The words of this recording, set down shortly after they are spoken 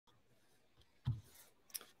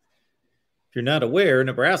If you're not aware,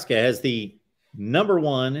 Nebraska has the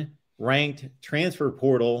 #1 ranked transfer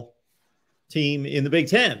portal team in the Big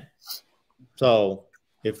Ten. So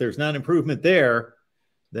if there's not improvement there,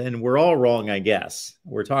 then we're all wrong, I guess.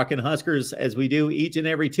 We're talking Huskers as we do each and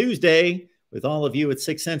every Tuesday with all of you at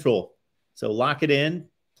 6 Central. So lock it in,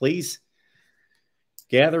 please.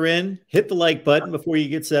 Gather in, hit the like button before you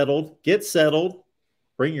get settled. Get settled.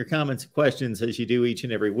 Bring your comments and questions as you do each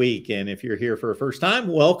and every week. And if you're here for a first time,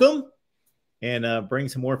 welcome. And bring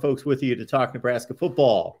some more folks with you to talk Nebraska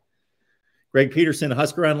football. Greg Peterson,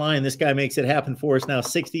 Husker Online. This guy makes it happen for us now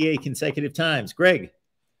 68 consecutive times. Greg,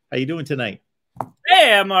 how you doing tonight?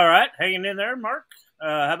 Hey, I'm all right. Hanging in there, Mark.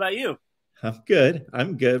 How about you? I'm good.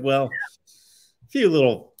 I'm good. Well, a few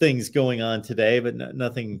little things going on today, but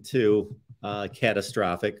nothing too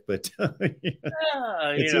catastrophic. But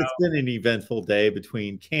it's been an eventful day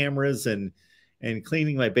between cameras and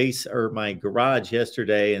cleaning my base or my garage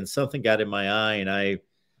yesterday, and something got in my eye, and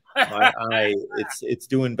my eye, it's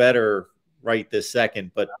doing better right this second.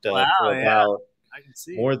 But wow, for about I can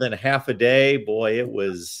see more than half a day, boy, it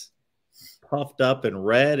was puffed up and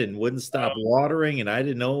red and wouldn't stop watering, and I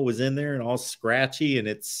didn't know it was in there and all scratchy, and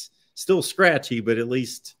it's still scratchy, but at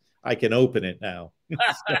least I can open it now.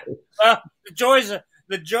 Well,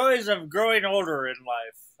 the joys of growing older in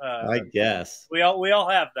life. I guess we all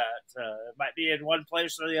have that. It might be in one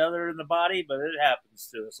place or the other in the body, but it happens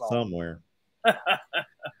to us all somewhere.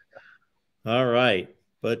 All right,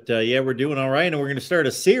 but yeah, we're doing all right, and we're going to start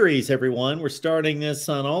a series. Everyone, we're starting this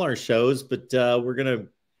on all our shows, but we're going to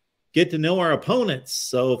get to know our opponents.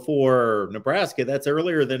 So for Nebraska, that's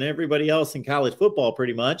earlier than everybody else in college football,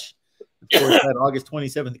 pretty much. Of course, that August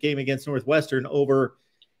 27th game against Northwestern over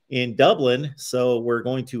in Dublin. So we're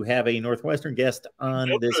going to have a Northwestern guest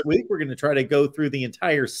on this week. We're going to try to go through the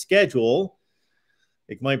entire schedule.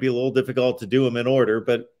 It might be a little difficult to do them in order,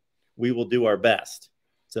 but we will do our best.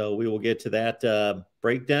 So we will get to that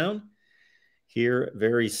breakdown here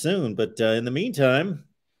very soon. But in the meantime,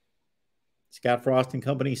 Scott Frost and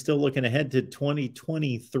company still looking ahead to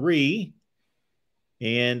 2023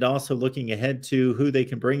 and also looking ahead to who they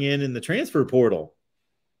can bring in the transfer portal.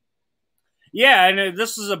 Yeah, and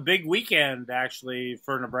this is a big weekend, actually,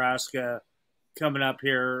 for Nebraska coming up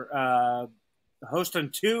here, hosting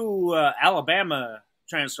 2 Alabama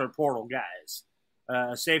transfer portal guys,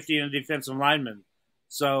 safety and defensive lineman.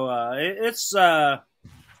 So it's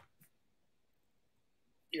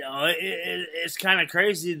it's kind of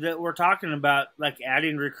crazy that we're talking about like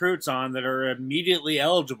adding recruits on that are immediately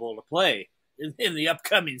eligible to play in the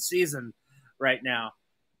upcoming season right now.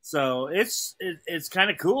 So it's kind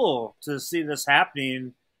of cool to see this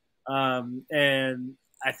happening. And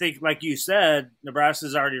I think, like you said,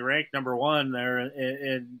 Nebraska's already ranked #1 there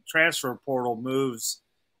in transfer portal moves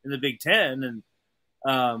in the Big Ten.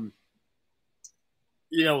 And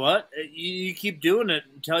you know what? You keep doing it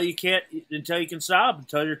until you can stop,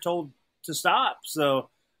 until you're told to stop. So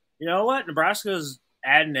you know what? Nebraska's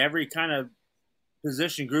adding every kind of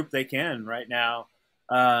position group they can right now.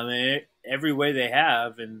 Every way they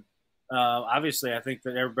have, and obviously I think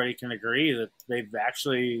that everybody can agree that they've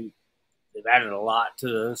added a lot to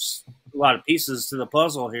this, a lot of pieces to the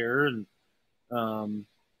puzzle here, and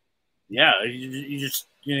yeah, you just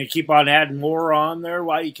keep on adding more on there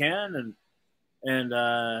while you can,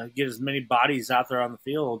 and get as many bodies out there on the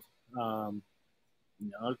field,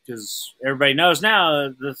 because everybody knows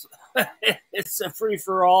now this it's a free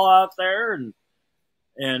for all out there, and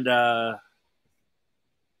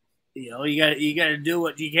you got to do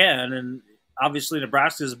what you can, and obviously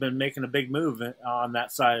Nebraska has been making a big move on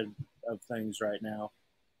that side of things right now.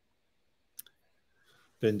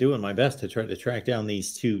 Been doing my best to try to track down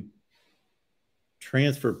these 2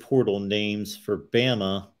 transfer portal names for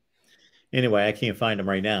Bama. Anyway, I can't find them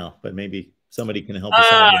right now, but maybe somebody can help us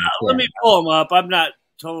out. Let me pull them up. I'm not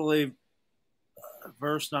totally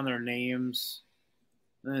versed on their names.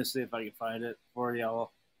 Let me see if I can find it for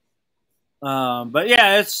y'all. But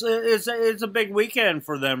yeah, it's a big weekend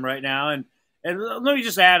for them right now, and let me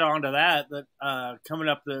just add on to that coming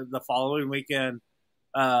up the following weekend,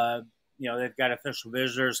 they've got official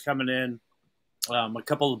visitors coming in, a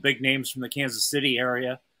couple of big names from the Kansas City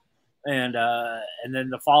area, and then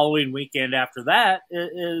the following weekend after that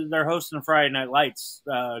they're hosting a Friday Night Lights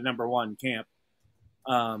 #1 camp.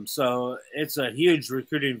 So it's a huge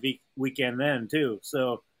recruiting weekend then too.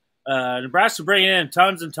 So. Nebraska bringing in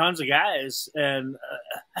tons and tons of guys, and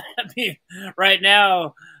I mean, right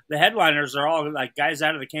now the headliners are all like guys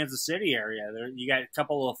out of the Kansas City area. You got a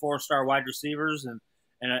couple of 4-star wide receivers and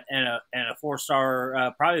a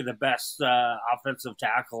 4-star, probably the best offensive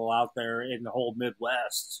tackle out there in the whole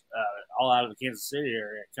Midwest, all out of the Kansas City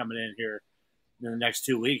area coming in here in the next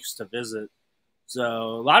 2 weeks to visit. So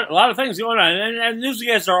a lot of things going on, and these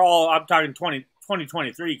guys are all, I'm talking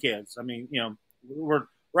 2023 kids. I mean, we're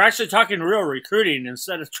actually talking real recruiting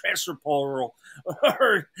instead of transfer portal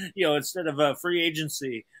or instead of free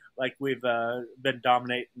agency like we've been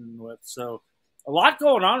dominating with. So a lot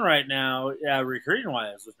going on right now, recruiting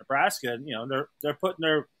wise with Nebraska. They're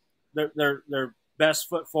putting their best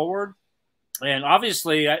foot forward, and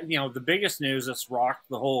obviously, the biggest news that's rocked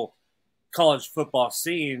the whole college football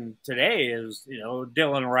scene today is,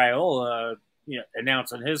 Dylan Raiola,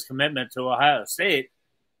 announcing his commitment to Ohio State.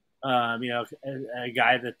 A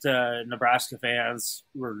guy that Nebraska fans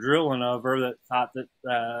were drooling over, that thought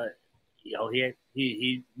that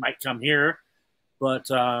he might come here, but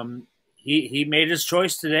he made his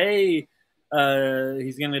choice today.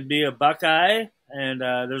 He's going to be a Buckeye, and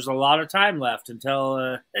there's a lot of time left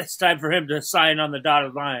until it's time for him to sign on the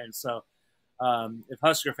dotted line. So if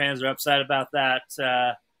Husker fans are upset about that,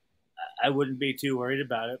 I wouldn't be too worried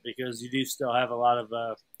about it, because you do still have a lot of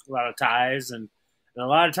ties and a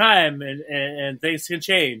lot of time, and things can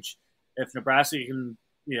change if Nebraska can,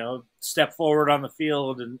 step forward on the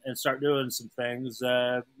field and start doing some things.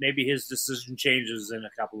 Maybe his decision changes in a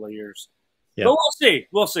couple of years. Yeah. But we'll see.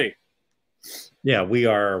 We'll see. Yeah, we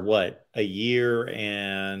are a year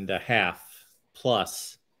and a half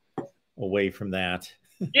plus away from that.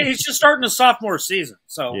 Yeah, he's just starting his sophomore season.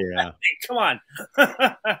 So yeah, come on.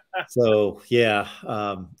 So yeah,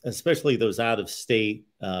 especially those out of state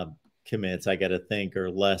commits, I got to think, are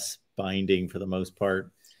less binding for the most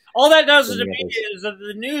part. All that does to me is that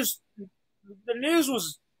the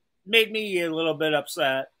news made me a little bit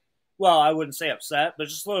upset. Well, I wouldn't say upset, but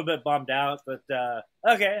just a little bit bummed out that,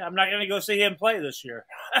 okay, I'm not going to go see him play this year.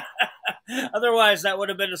 Otherwise, that would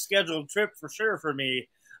have been a scheduled trip for sure for me.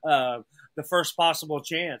 The first possible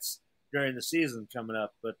chance during the season coming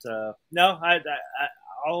up. But no,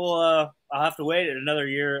 I'll have to wait another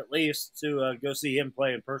year at least to go see him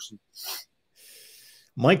play in person.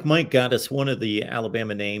 Mike got us one of the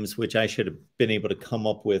Alabama names, which I should have been able to come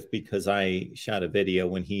up with because I shot a video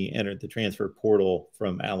when he entered the transfer portal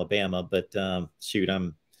from Alabama. But shoot,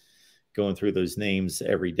 I'm going through those names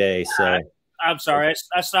every day. So I'm sorry,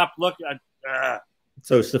 I stopped looking.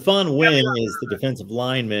 So Stephon Wynn is the defensive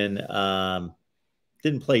lineman.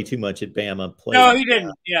 Didn't play too much at Bama. No, he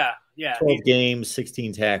didn't. Yeah. 12 games,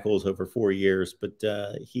 16 tackles over 4 years. But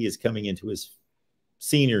he is coming into his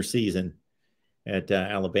senior season at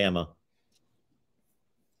Alabama.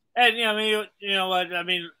 And you know what? I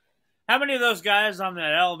mean, how many of those guys on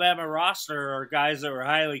that Alabama roster are guys that were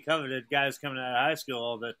highly coveted, guys coming out of high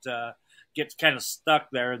school that get kind of stuck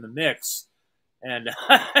there in the mix? And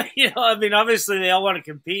I mean, obviously they all want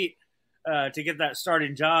to compete to get that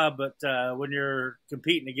starting job, but when you're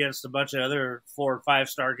competing against a bunch of other 4 or 5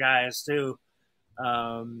 star guys too,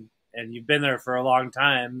 and you've been there for a long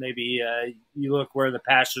time, maybe you look where the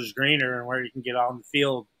pasture's greener and where you can get on the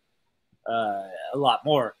field a lot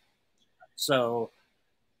more. So,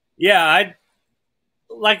 yeah, I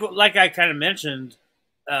like I kind of mentioned,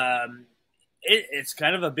 it's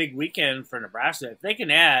kind of a big weekend for Nebraska. If they can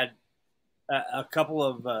add a couple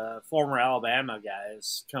of former Alabama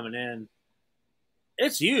guys coming in,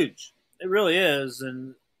 it's huge. It really is.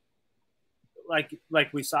 And like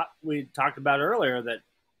we talked about earlier, that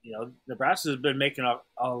Nebraska has been making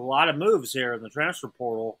a lot of moves here in the transfer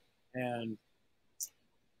portal, and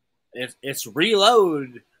it's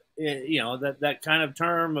reload. That kind of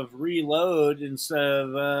term of reload, instead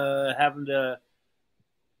of having to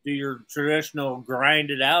do your traditional grind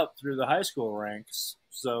it out through the high school ranks.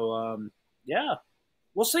 So yeah,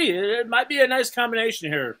 we'll see. It might be a nice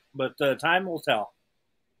combination here, but time will tell.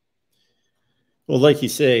 Well, like you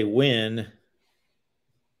say, Wynn,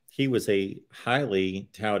 he was a highly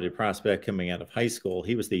touted prospect coming out of high school.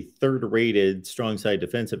 He was the 3rd-rated strong side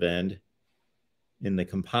defensive end in the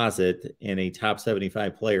composite and a top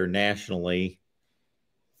 75 player nationally,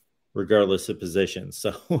 regardless of position.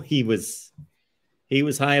 So he was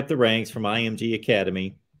high up the ranks from IMG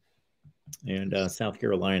Academy, and South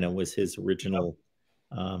Carolina was his original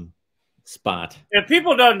spot. If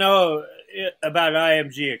people don't know about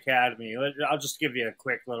IMG Academy, I'll just give you a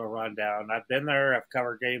quick little rundown. I've been there. I've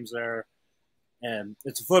covered games there. And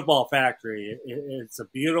it's a football factory. It's a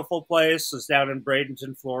beautiful place. It's down in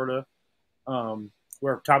Bradenton, Florida,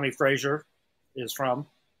 where Tommy Frazier is from.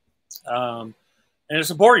 And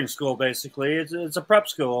it's a boarding school, basically. It's a prep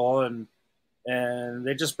school, and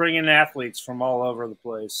they just bring in athletes from all over the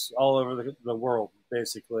place, all over the world,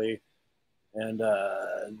 basically. And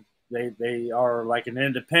they are like an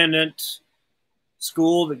independent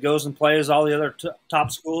school that goes and plays all the other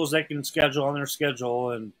top schools they can schedule on their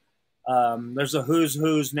schedule. And There's a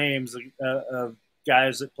who's names of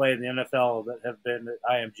guys that play in the NFL that have been at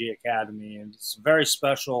IMG Academy, and it's a very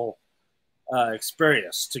special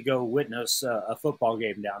experience to go witness a football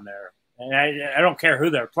game down there. And I don't care who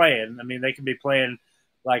they're playing. I mean, they could be playing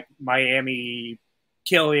like Miami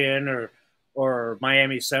Killian or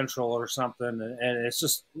Miami Central or something, and it's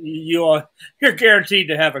just you're guaranteed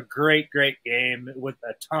to have a great game with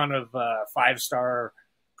a ton of 5-star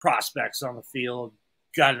prospects on the field,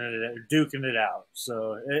 duking it out.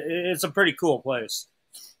 So it's a pretty cool place.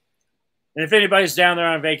 And if anybody's down there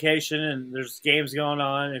on vacation and there's games going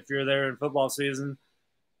on, if you're there in football season,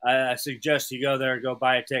 I suggest you go there, go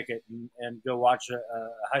buy a ticket, and go watch a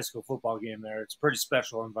high school football game there. It's a pretty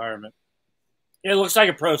special environment. It looks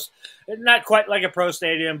like not quite like a pro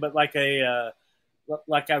stadium, but like a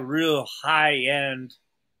real high end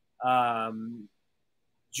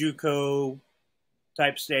JUCO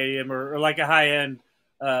type stadium, or like a high end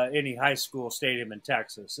any high school stadium in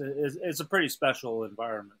Texas. It's a pretty special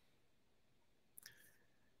environment.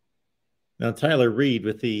 Now, Tyler Reed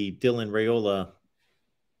with the Dylan Raiola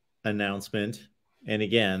announcement, and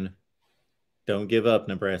again, don't give up,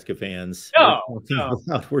 Nebraska fans.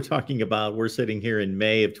 We're talking about we're sitting here in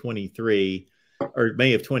May of 23 or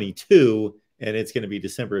May of 22, and it's going to be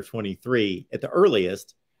December of 23 at the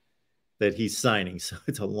earliest that he's signing. So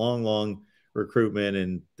it's a long recruitment,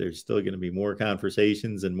 and there's still going to be more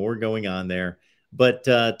conversations and more going on there. But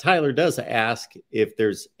Tyler does ask if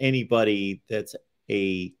there's anybody that's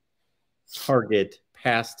a target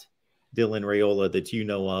past Dylan Raiola that you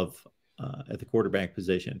know of at the quarterback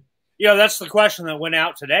position. That's the question that went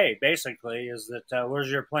out today, basically, is that where's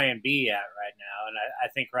your plan B at right now? And I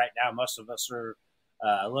think right now most of us are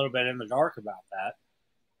a little bit in the dark about that.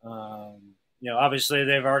 Obviously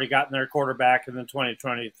they've already gotten their quarterback in the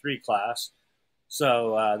 2023 class,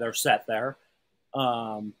 so they're set there.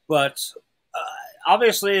 But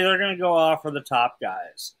obviously they're going to go off for the top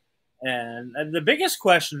guys. And the biggest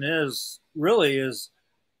question is,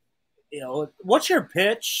 what's your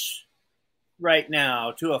pitch right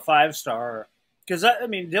now to a 5-star? Because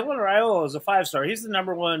Dylan Raiola is a 5-star. He's the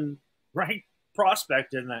number 1 ranked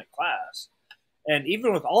prospect in that class. And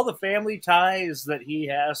even with all the family ties that he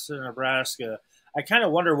has to Nebraska, I kind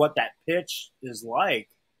of wonder what that pitch is like,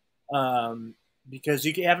 because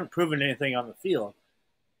you haven't proven anything on the field.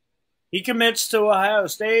 He commits to Ohio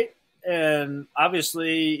State, and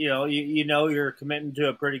obviously, you're committing to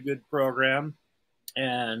a pretty good program.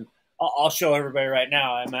 And I'll show everybody right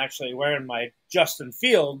now. I'm actually wearing my Justin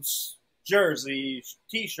Fields jersey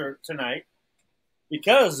T-shirt tonight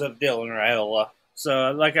because of Dylan Raiola.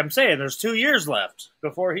 So, like I'm saying, there's 2 years left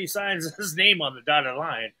before he signs his name on the dotted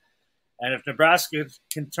line. And if Nebraska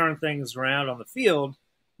can turn things around on the field,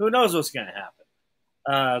 who knows what's going to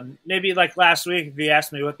happen? Maybe like last week, if you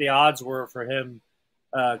asked me what the odds were for him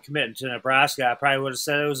committing to Nebraska, I probably would have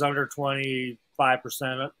said it was under 25%,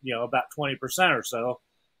 about 20% or so.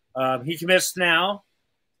 He commits now,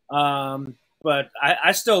 but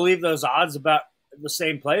I still leave those odds about the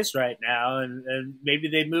same place right now, and maybe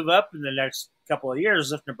they move up in the next couple of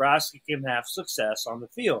years if Nebraska can have success on the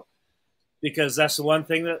field, because that's the one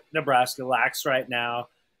thing that Nebraska lacks right now,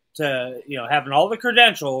 to having all the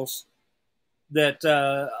credentials that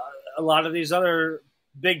a lot of these other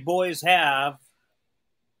big boys have,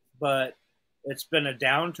 but it's been a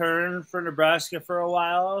downturn for Nebraska for a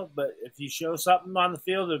while. But if you show something on the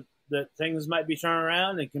field that things might be turned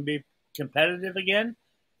around and can be competitive again,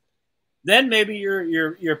 then maybe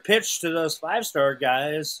your pitch to those 5-star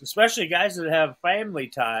guys, especially guys that have family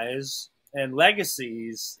ties and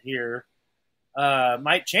legacies here,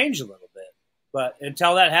 might change a little bit. But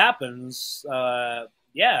until that happens, when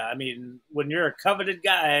you're a coveted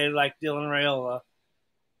guy like Dylan Raiola,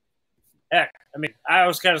 heck, I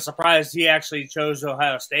was kind of surprised he actually chose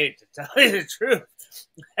Ohio State, to tell you the truth.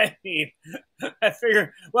 I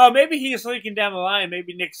figure, well, maybe he's thinking down the line,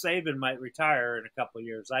 maybe Nick Saban might retire in a couple of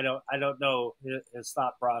years. I don't know his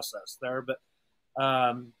thought process there, but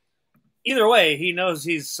either way, he knows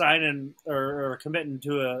he's signing or committing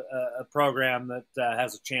to a program that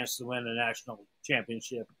has a chance to win a national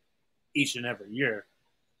championship each and every year.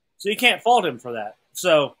 So you can't fault him for that.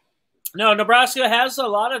 So, no, Nebraska has a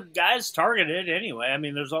lot of guys targeted anyway.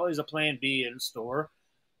 There's always a plan B in store.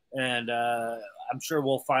 And I'm sure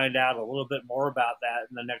we'll find out a little bit more about that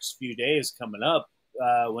in the next few days coming up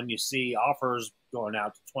when you see offers going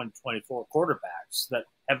out to 2024 quarterbacks that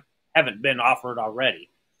haven't been offered already.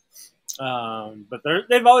 But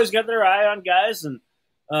they've always got their eye on guys. And,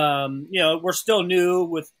 we're still new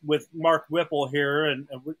with Mark Whipple here, and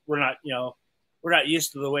we're not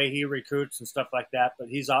used to the way he recruits and stuff like that. But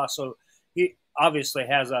he's also he obviously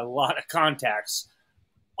has a lot of contacts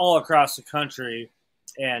all across the country.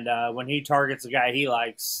 And when he targets a guy he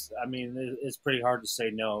likes, I mean, it's pretty hard to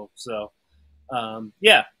say no. So,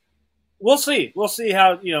 yeah, we'll see. We'll see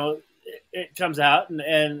how, it comes out.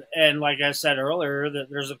 And like I said earlier, that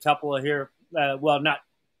there's a couple of here, well, not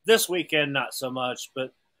this weekend, not so much,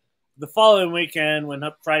 but the following weekend when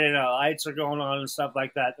Friday Night Lights are going on and stuff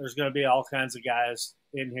like that, there's going to be all kinds of guys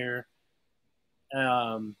in here.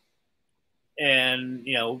 And,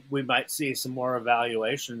 we might see some more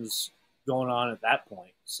evaluations going on at that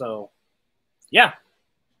point. So, yeah,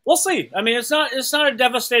 we'll see. I mean, it's not a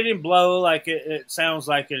devastating blow like it sounds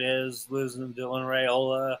like it is, losing Dylan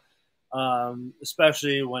Raiola,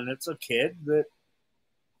 especially when it's a kid that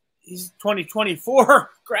he's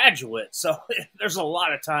 2024 graduate. So there's a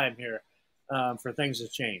lot of time here for things to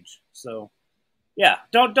change. So, yeah,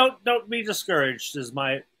 don't be discouraged is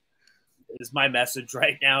my message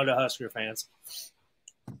right now to Husker fans.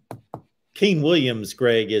 Kane Williams,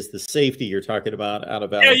 Greg, is the safety you're talking about out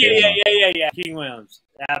of Alabama. Yeah. Kane Williams,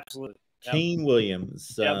 absolutely. Yep. Kane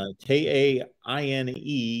Williams, Kaine.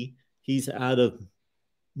 He's out of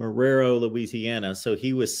Marrero, Louisiana. So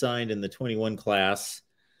he was signed in the 21 class.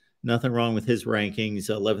 Nothing wrong with his rankings.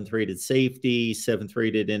 11th rated safety, 7th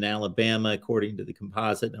rated in Alabama, according to the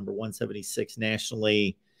composite, number 176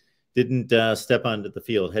 nationally. Didn't step onto the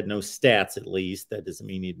field, had no stats at least. That doesn't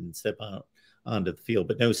mean he didn't step onto the field,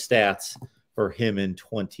 but no stats for him in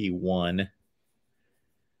 21.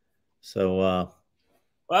 So,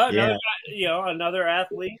 well, another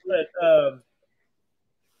athlete that,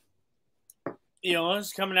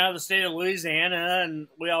 is coming out of the state of Louisiana, and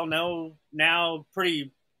we all know now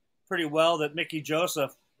pretty well that Mickey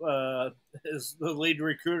Joseph is the lead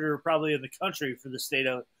recruiter probably in the country for the state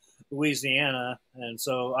of Louisiana. And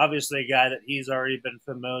so obviously a guy that he's already been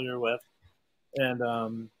familiar with.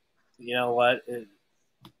 And, you know what,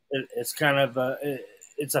 it's kind of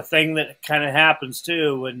it's a thing that kind of happens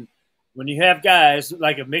too. When you have guys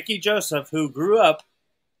like a Mickey Joseph who grew up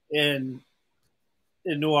in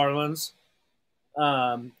New Orleans,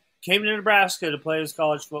 came to Nebraska to play his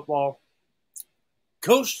college football,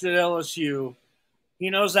 coached at LSU. He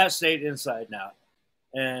knows that state inside and out.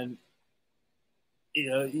 And,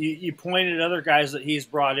 you point at other guys that he's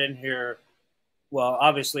brought in here. Well,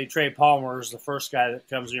 obviously, Trey Palmer is the first guy that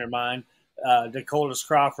comes to your mind. Dakotas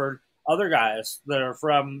Crawford, other guys that are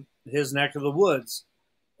from his neck of the woods.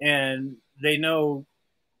 And they know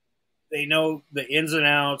the ins and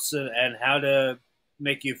outs and how to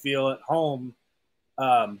make you feel at home,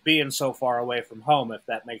 being so far away from home, if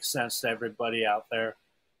that makes sense to everybody out there.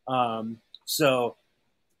 So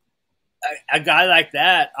a guy like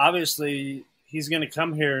that, obviously, he's going to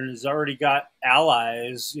come here and has already got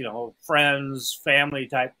allies, friends, family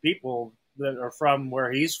type people that are from where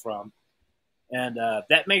he's from. And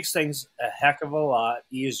that makes things a heck of a lot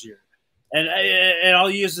easier. And I'll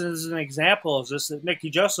use it as an example of this, that Mickey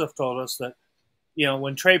Joseph told us that,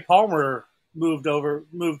 when Trey Palmer moved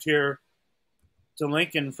here to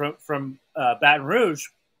Lincoln from Baton Rouge,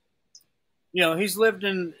 he's lived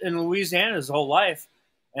in Louisiana his whole life.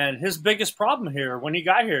 And his biggest problem here when he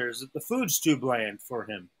got here is that the food's too bland for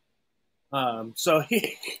him. So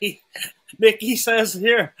Mickey says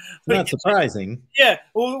here. Not surprising. Yeah.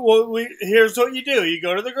 Well, here's what you do. You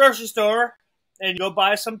go to the grocery store and you go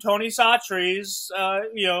buy some Tony Sautry's,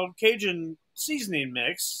 Cajun seasoning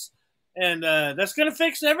mix. And that's going to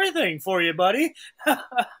fix everything for you, buddy.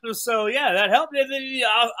 So, yeah, that helped. And then,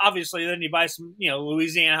 obviously, then you buy some,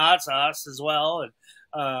 Louisiana hot sauce as well. And,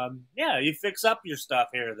 you fix up your stuff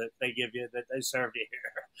here that they give you, that they serve you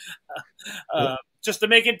here, just to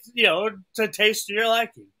make it, to taste to your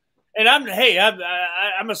liking. And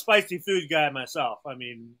I'm a spicy food guy myself. I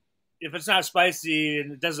mean, if it's not spicy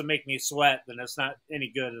and it doesn't make me sweat, then it's not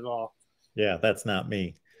any good at all. Yeah, that's not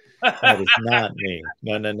me. That is not me.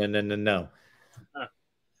 No.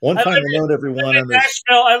 One final note, everyone.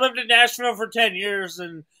 I lived in Nashville for 10 years,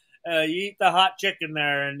 and you eat the hot chicken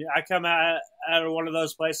there, and I come out of one of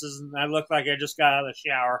those places, and I look like I just got out of the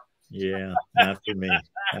shower. Yeah, not for me.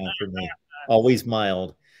 Not for me. Always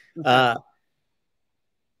mild.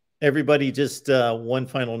 Everybody, just one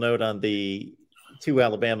final note on the 2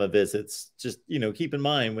 Alabama visits. Just, keep in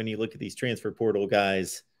mind when you look at these transfer portal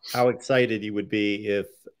guys, how excited you would be if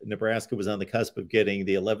Nebraska was on the cusp of getting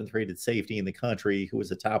the 11th rated safety in the country, who was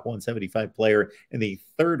a top 175 player and the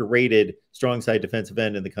 3rd rated strong side defensive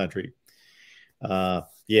end in the country.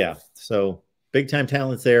 So big time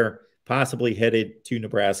talents there, possibly headed to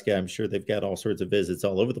Nebraska. I'm sure they've got all sorts of visits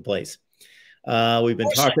all over the place. We've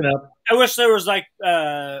been talking up. I wish there was like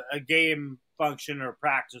a game function or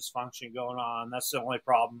practice function going on. That's the only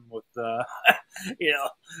problem with the,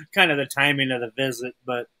 kind of the timing of the visit.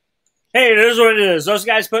 But hey, it is what it is. Those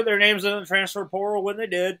guys put their names in the transfer portal when they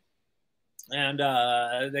did, and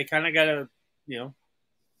they kind of got to,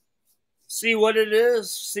 see what it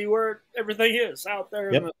is, see where everything is out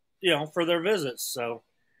there, yep. For their visits. So.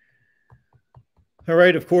 All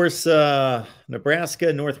right, of course,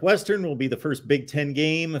 Nebraska Northwestern will be the first Big Ten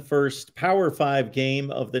game, first Power 5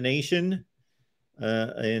 game of the nation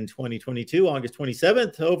in 2022, August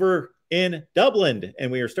 27th, over in Dublin.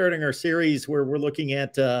 And we are starting our series where we're looking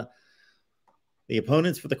at the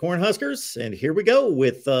opponents for the Cornhuskers. And here we go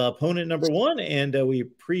with opponent number 1. And we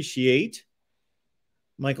appreciate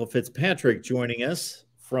Michael Fitzpatrick joining us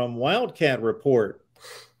from Wildcat Report.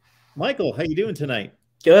 Michael, how you doing tonight?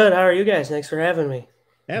 Good. How are you guys? Thanks for having me.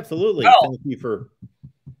 Absolutely. Thank you for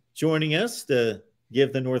joining us to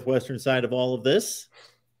give the Northwestern side of all of this.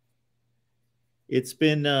 It's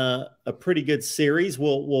been a pretty good series.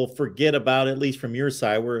 We'll forget about, at least from your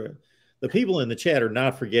side, where the people in the chat are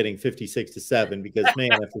not forgetting 56-7 because,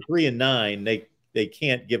 man, after 3-9, they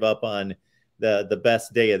can't give up on the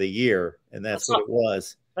best day of the year, and that's what it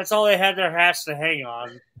was. That's all they had their hats to hang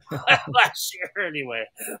on last year anyway.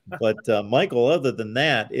 But, Michael, other than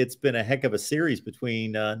that, it's been a heck of a series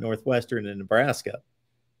between Northwestern and Nebraska.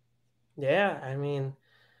 Yeah, I mean,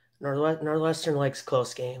 Northwestern likes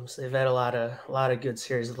close games. They've had a lot of good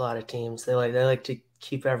series with a lot of teams. They like to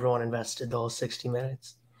keep everyone invested the whole 60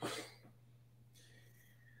 minutes.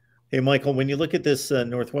 Hey, Michael, when you look at this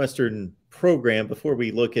Northwestern program, before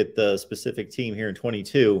we look at the specific team here in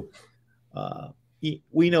 22,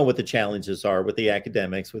 we know what the challenges are with the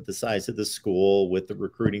academics, with the size of the school, with the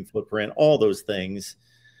recruiting footprint, all those things.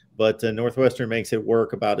 But Northwestern makes it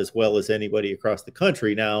work about as well as anybody across the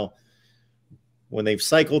country. Now, when they've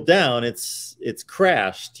cycled down, it's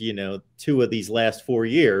crashed, 2 of these last 4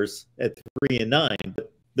 years at 3-9.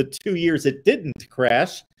 But the 2 years it didn't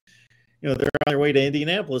crash, they're on their way to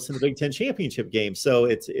Indianapolis in the Big Ten championship game. So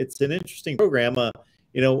it's an interesting program.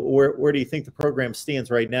 Where do you think the program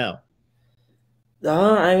stands right now?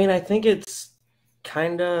 I mean, I think it's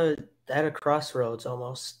kind of at a crossroads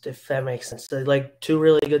almost, if that makes sense. So, like 2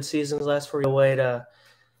 really good seasons last 4 years away to,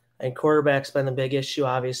 and quarterback's been the big issue,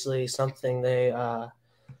 obviously, something they're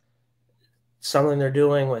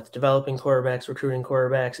doing with developing quarterbacks, recruiting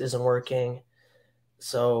quarterbacks isn't working.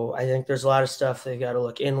 So I think there's a lot of stuff they've got to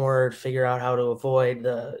look inward, figure out how to avoid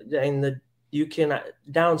you can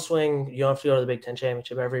downswing. You don't have to go to the Big Ten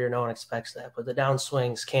championship every year. No one expects that, but the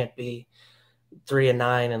downswings can't be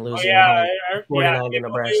 3-9 and losing 49 to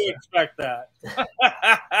Nebraska. You expect that.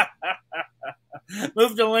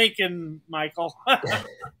 Move to Lincoln, Michael.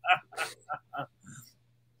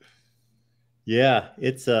 Yeah,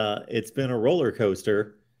 it's been a roller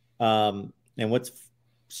coaster. And what's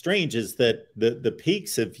strange is that the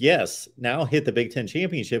peaks have, now hit the Big Ten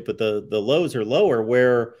championship, but the lows are lower,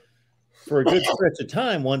 where for a good stretch of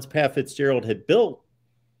time, once Pat Fitzgerald had built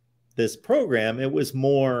this program, it was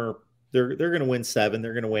more they're going to win 7,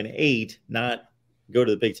 they're going to win 8, not go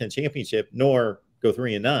to the Big Ten championship, nor go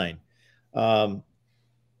 3-9.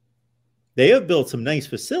 They have built some nice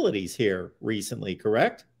facilities here recently,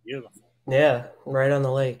 correct? Beautiful. Yeah, right on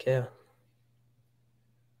the lake, yeah.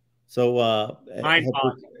 So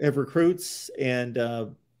have recruits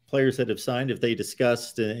and players that have signed, have they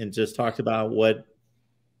discussed and just talked about what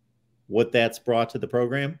that's brought to the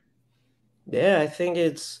program? Yeah, I think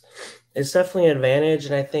it's definitely an advantage,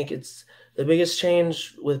 and I think it's the biggest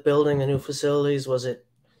change with building the new facilities was it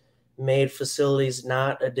made facilities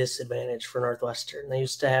not a disadvantage for Northwestern. They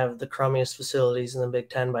used to have the crummiest facilities in the Big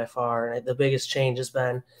Ten by far, and the biggest change has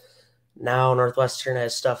been now Northwestern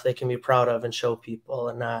has stuff they can be proud of and show people,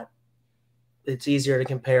 and it's easier to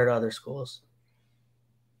compare to other schools.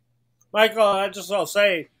 Michael, I'll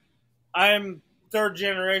say I'm 3rd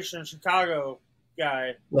generation Chicago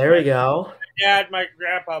guy. There we go. My dad, my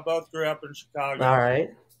grandpa both grew up in Chicago. All right.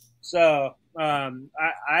 So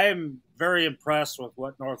I'm very impressed with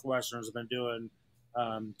what Northwestern has been doing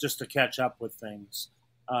just to catch up with things.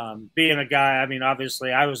 Being a guy, I mean,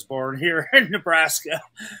 obviously I was born here in Nebraska,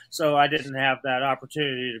 so I didn't have that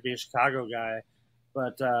opportunity to be a Chicago guy.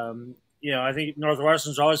 But, I think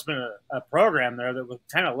Northwestern's always been a program there that was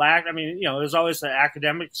kind of lacked. I mean, it was always an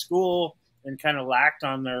academic school and kind of lacked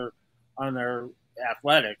on their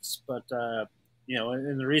athletics. But,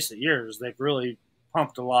 in the recent years, they've really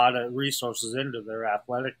pumped a lot of resources into their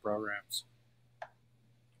athletic programs.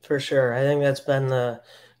 For sure. I think that's been the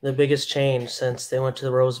biggest change since they went to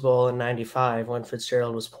the Rose Bowl in '95 when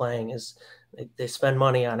Fitzgerald was playing, is they spend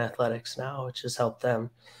money on athletics now, which has helped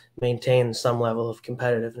them maintain some level of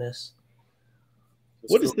competitiveness.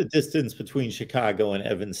 What is the distance between Chicago and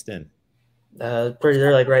Evanston?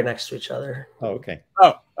 They're like right next to each other. Oh, okay.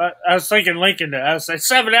 Oh, I was thinking Lincoln. I was like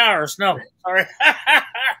 7 hours. No, sorry.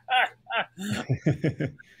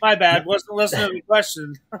 My bad. Wasn't listening to the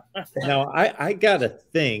question. Now, I got to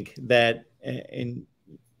think that, and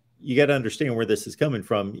you got to understand where this is coming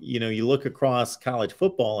from. You know, you look across college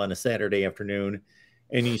football on a Saturday afternoon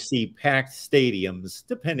and you see packed stadiums,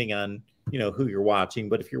 depending on, you know, who you're watching.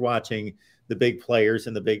 But if you're watching the big players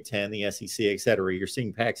in the Big Ten, the SEC, et cetera, you're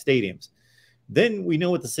seeing packed stadiums. Then we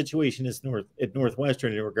know what the situation is at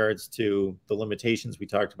Northwestern in regards to the limitations we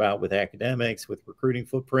talked about with academics, with recruiting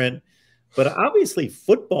footprint. But obviously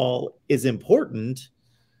football is important,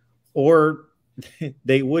 or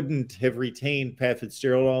they wouldn't have retained Pat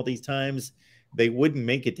Fitzgerald all these times. They wouldn't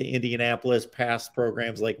make it to Indianapolis past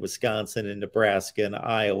programs like Wisconsin and Nebraska and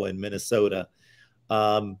Iowa and Minnesota.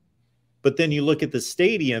 But then you look at the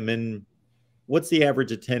stadium, and what's the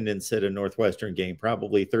average attendance at a Northwestern game?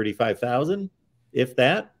 Probably 35,000, if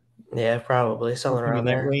that. Yeah, probably something around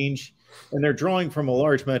that there. range. And they're drawing from a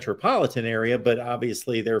large metropolitan area, but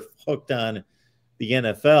obviously they're hooked on the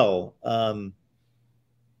NFL.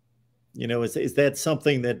 You know, is that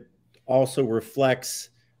something that also reflects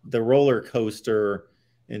the roller coaster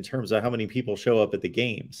in terms of how many people show up at the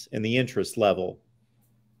games and the interest level?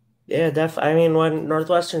 Yeah, definitely. I mean, when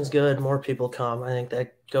Northwestern's good, more people come. I think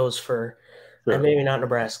that goes for, Sure. maybe not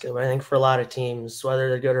Nebraska, but I think for a lot of teams, whether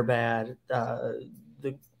they're good or bad,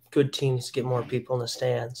 the good teams get more people in the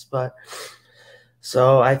stands. But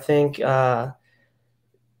so I think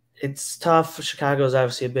it's tough. Chicago is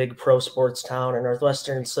obviously a big pro sports town, and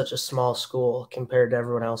Northwestern's such a small school compared to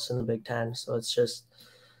everyone else in the Big Ten. So it's just,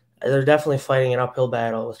 they're definitely fighting an uphill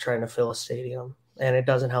battle with trying to fill a stadium. And it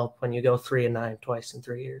doesn't help when you go 3-9 twice in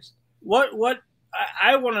 3 years. What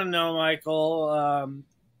I want to know, Michael,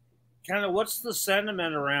 kind of what's the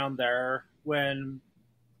sentiment around there when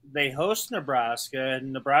they host Nebraska,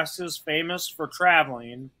 and Nebraska's famous for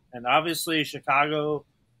traveling, and obviously Chicago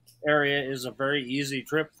area is a very easy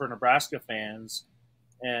trip for Nebraska fans,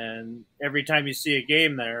 and every time you see a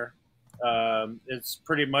game there, it's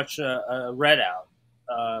pretty much a red out.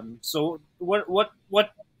 So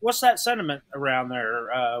what's that sentiment around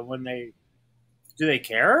there when do they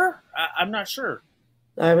care? I'm not sure.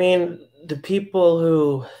 I mean, the people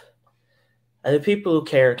who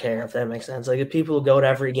care, if that makes sense. Like the people who go to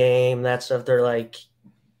every game, that stuff, they're like,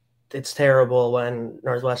 it's terrible when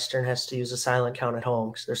Northwestern has to use a silent count at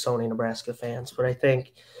home because there's so many Nebraska fans. But I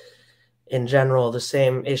think in general, the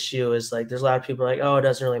same issue is like, there's a lot of people like, oh, it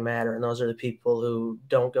doesn't really matter. And those are the people who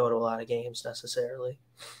don't go to a lot of games necessarily.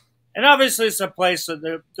 And obviously it's a place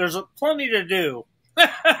that there's plenty to do.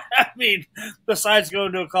 I mean, besides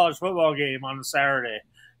going to a college football game on a Saturday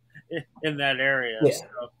in that area. Yeah. So,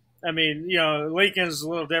 I mean, you know, Lincoln's a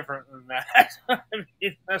little different than that. I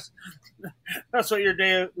mean, that's what your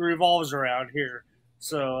day revolves around here.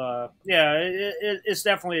 So, yeah, it's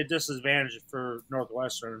definitely a disadvantage for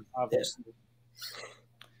Northwestern, obviously. Yeah.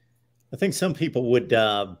 I think some people would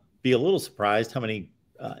be a little surprised how many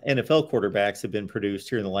NFL quarterbacks have been produced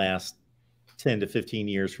here in the last 10 to 15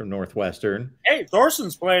 years from Northwestern. Hey,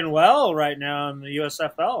 Thorson's playing well right now in the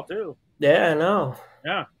USFL, too. Yeah, I know.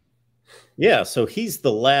 Yeah. Yeah, so he's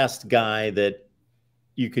the last guy that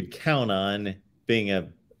you could count on being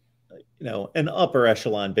an upper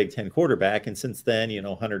echelon Big Ten quarterback. And since then, you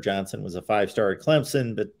know, Hunter Johnson was a 5-star at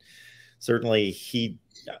Clemson, but certainly he,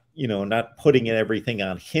 you know, not putting everything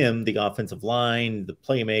on him. The offensive line, the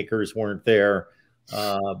playmakers weren't there.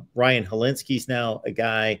 Ryan Helinski's now a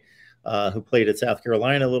guy who played at South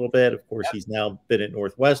Carolina a little bit. Of course, he's now been at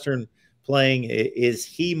Northwestern playing. Is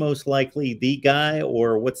he most likely the guy,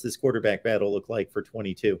 or what's this quarterback battle look like for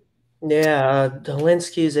 22? Yeah,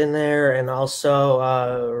 Helinski's in there, and also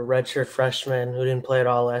redshirt freshman who didn't play at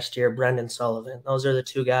all last year, Brendan Sullivan. Those are the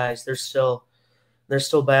two guys. They're still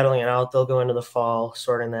battling it out. They'll go into the fall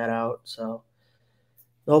sorting that out. So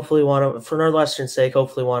hopefully for Northwestern's sake,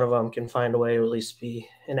 hopefully one of them can find a way to at least be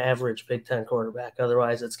an average Big Ten quarterback.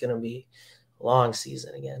 Otherwise, it's going to be a long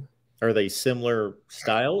season again. Are they similar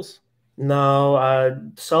styles?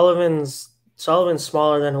 No, Sullivan's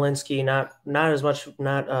smaller than Helinski, not as much,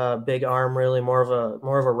 not a big arm, really, more of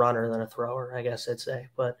a runner than a thrower, I guess I'd say.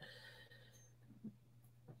 But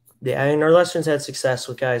yeah, I mean, Northwestern's had success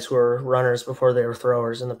with guys who were runners before they were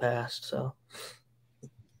throwers in the past. So,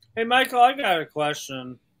 hey, Michael, I got a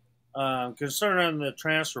question concerning the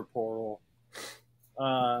transfer portal.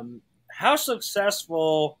 How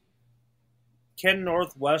successful can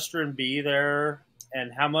Northwestern be there, and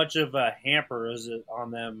how much of a hamper is it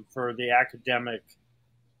on them for the academic,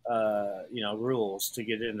 rules to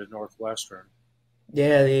get into Northwestern?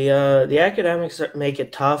 Yeah, the academics make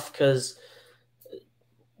it tough because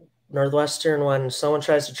Northwestern, when someone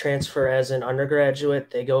tries to transfer as an undergraduate,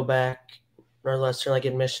 they go back. Northwestern, like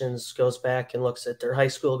admissions, goes back and looks at their high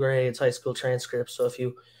school grades, high school transcripts. So if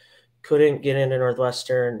you couldn't get into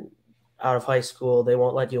Northwestern out of high school, they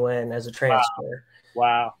won't let you in as a Wow. transfer.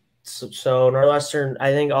 Wow. So Northwestern,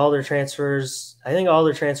 I think all their transfers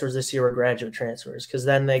this year were graduate transfers because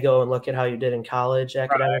then they go and look at how you did in college Right.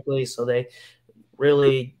 academically. So they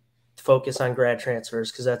really focus on grad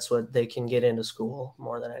transfers because that's what they can get into school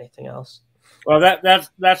more than anything else. Well,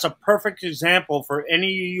 that's a perfect example for any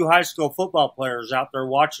of you high school football players out there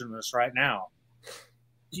watching this right now.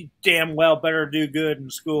 You damn well better do good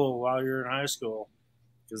in school while you're in high school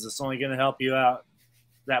because it's only going to help you out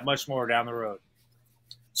that much more down the road.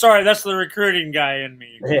 Sorry, that's the recruiting guy in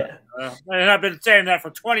me. Yeah. And I've been saying that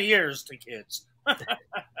for 20 years to kids.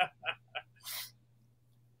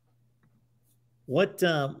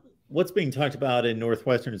 What's being talked about in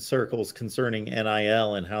Northwestern circles concerning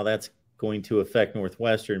NIL and how that's going to affect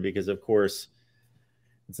Northwestern? Because of course,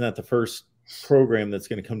 it's not the first program that's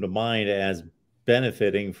going to come to mind as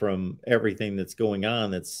benefiting from everything that's going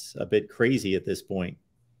on. That's a bit crazy at this point.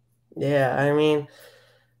 Yeah, I mean,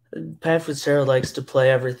 Pat Fitzgerald likes to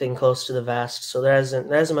play everything close to the vest, so there hasn't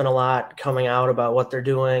been a lot coming out about what they're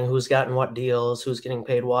doing, who's gotten what deals, who's getting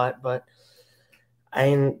paid what. But I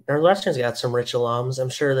mean, Northwestern's got some rich alums. I'm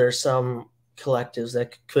sure there's some collectives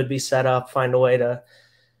that could be set up, find a way to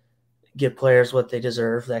get players what they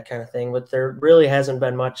deserve, that kind of thing. But there really hasn't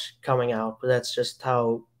been much coming out. But that's just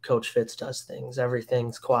how Coach Fitz does things.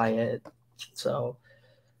 Everything's quiet, so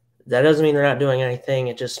that doesn't mean they're not doing anything.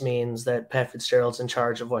 It just means that Pat Fitzgerald's in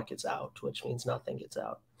charge of what gets out, which means nothing gets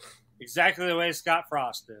out. Exactly the way Scott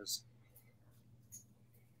Frost is.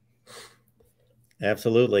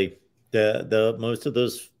 Absolutely. The most of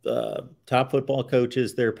those top football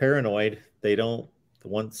coaches, they're paranoid. They don't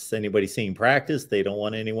once anybody seeing practice, they don't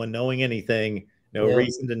want anyone knowing anything. No Yeah.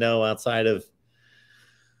 reason to know outside of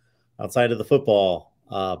the football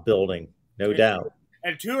building, no doubt.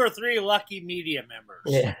 And 2 or 3 lucky media members.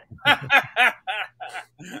 Yeah.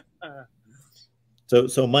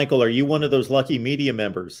 So Michael, are you one of those lucky media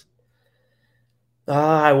members?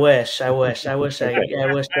 I wish I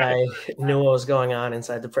knew what was going on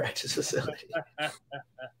inside the practice facility.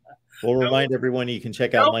 We'll remind everyone you can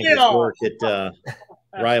check out Michael's work at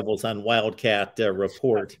Rivals on Wildcat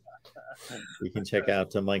Report. You can check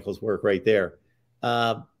out Michael's work right there.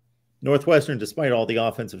 Northwestern, despite all the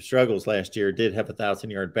offensive struggles last year, did have a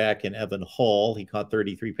 1,000-yard back in Evan Hall. He caught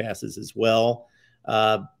 33 passes as well.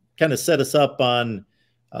 Kind of set us up on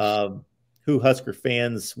who Husker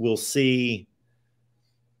fans will see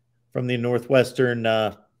from the Northwestern,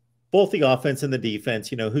 both the offense and the defense.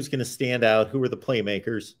 You know, who's going to stand out? Who are the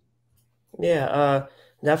playmakers? Yeah,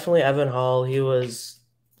 definitely Evan Hall. He was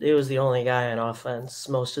the only guy on offense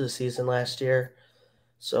most of the season last year,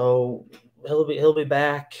 so he'll be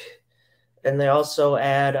back. And they also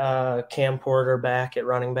add Cam Porter back at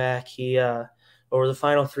running back. He over the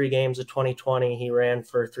final 3 games of 2020, he ran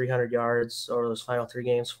for 300 yards over those final 3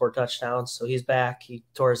 games, 4 touchdowns. So he's back. He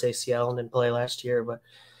tore his ACL and didn't play last year, but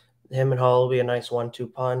him and Hall will be a nice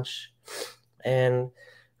 1-2 punch. And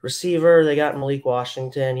receiver, they got Malik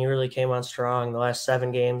Washington. He really came on strong the last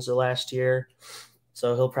 7 games of last year,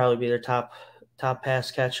 so he'll probably be their top pass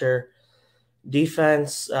catcher.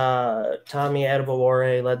 Defense, Tommy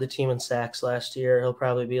Adebawore led the team in sacks last year. He'll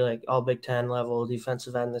probably be like all Big Ten level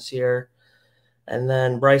defensive end this year. And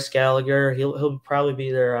then Bryce Gallagher, he'll probably be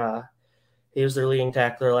he was their leading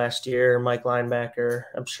tackler last year, Mike linebacker.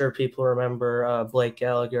 I'm sure people remember Blake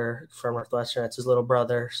Gallagher from Northwestern. That's his little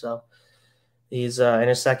brother. So he's in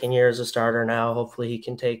his 2nd year as a starter now. Hopefully he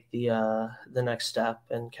can take the next step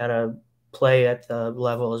and kind of play at the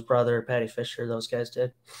level his brother, Patty Fisher, those guys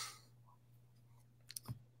did.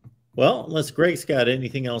 Well, unless Greg's got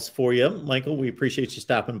anything else for you, Michael, we appreciate you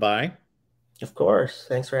stopping by. Of course.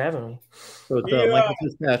 Thanks for having me. So it's Michael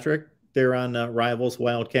Fitzpatrick. They're on Rivals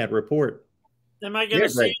Wildcat Report. Am I going to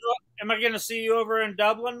see you? Am I going to see you over in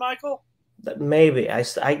Dublin, Michael? Maybe.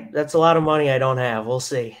 That's a lot of money I don't have. We'll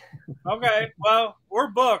see. Okay. Well, we're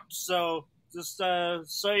booked, so just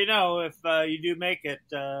so you know, if you do make it,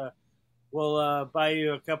 we'll buy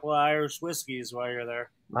you a couple of Irish whiskeys while you're there.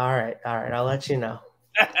 All right. I'll let you know.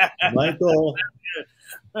 Michael,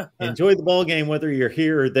 enjoy the ball game whether you're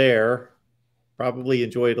here or there. Probably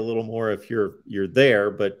enjoy it a little more if you're there,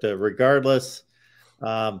 but regardless,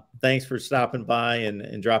 thanks for stopping by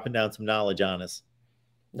and dropping down some knowledge on us.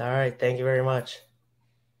 All right. Thank you very much.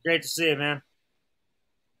 Great to see you, man.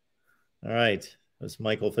 All right. That's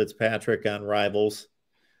Michael Fitzpatrick on Rivals.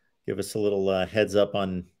 give us a little heads up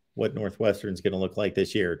on what Northwestern's going to look like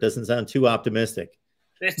this year. It doesn't sound too optimistic.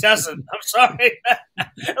 It doesn't. I'm sorry.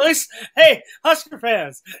 At least, hey, Husker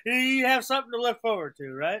fans, you have something to look forward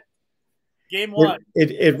to, right? Game one.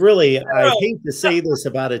 It really, I hate to say this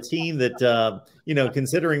about a team that, you know,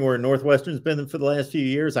 considering where Northwestern's been for the last few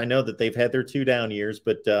years, I know that they've had their 2 down years,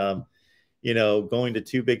 but, you know, going to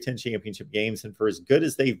 2 Big Ten championship games, and for as good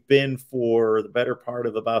as they've been for the better part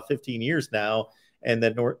of about 15 years now, and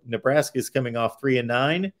that Nebraska is coming off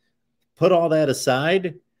 3-9, put all that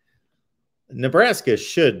aside, Nebraska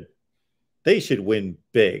should win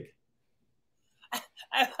big.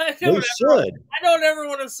 I don't ever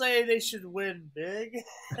want to say they should win big.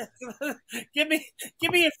 give me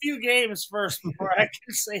a few games first before I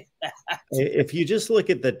can say that. If you just look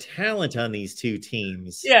at the talent on these 2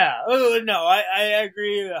 teams. Yeah. Oh, no, I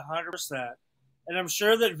agree 100%. And I'm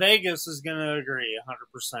sure that Vegas is going to agree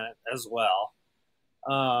 100% as well.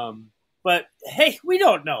 But, hey, we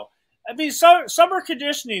don't know. I mean, summer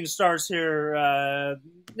conditioning starts here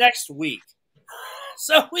next week.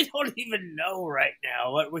 So we don't even know right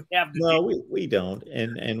now what we have to do. No, we don't.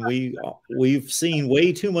 And we've seen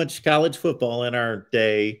way too much college football in our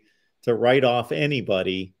day to write off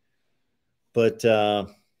anybody. But,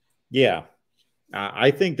 yeah, I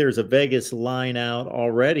think there's a Vegas line out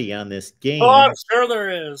already on this game. Oh, I'm sure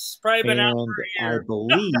there is. Probably been out for a year. I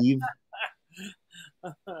believe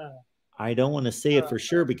I don't want to say it for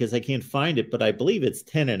sure because I can't find it, but I believe it's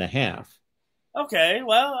 10.5. Okay,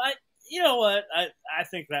 well, you know what? I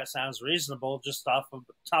think that sounds reasonable just off of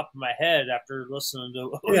the top of my head after listening to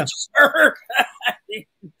what we just heard.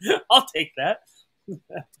 I'll take that.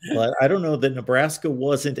 But I don't know that Nebraska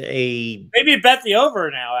wasn't a. Maybe bet the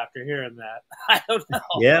over now after hearing that. I don't know.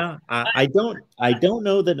 Yeah, I don't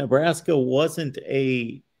know that Nebraska wasn't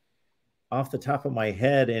a, off the top of my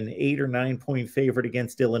head, an 8 or 9 point favorite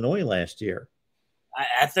against Illinois last year.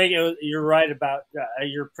 I think you're right about.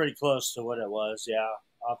 You're pretty close to what it was. Yeah.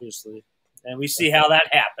 Obviously, and we see how that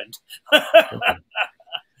happened.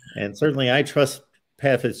 And certainly I trust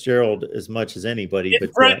Pat Fitzgerald as much as anybody.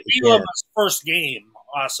 But Brent Bielema's first game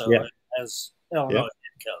also as Illinois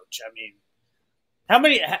head coach. I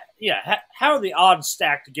mean, how are the odds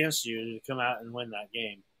stacked against you to come out and win that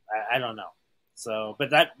game? I don't know. So,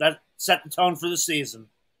 but that set the tone for the season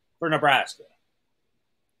for Nebraska.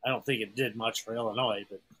 I don't think it did much for Illinois,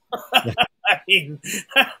 but I mean,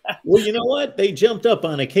 well, you know what? They jumped up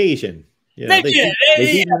on occasion. You know, they did. They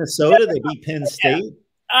beat Minnesota. They beat Penn State.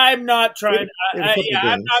 I'm not trying.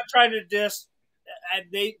 I'm not trying to diss.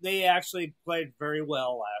 They actually played very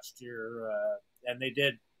well last year, and they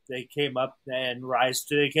did. They came up and rise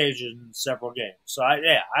to the occasion in several games. So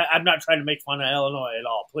I'm not trying to make fun of Illinois at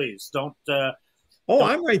all. Please don't.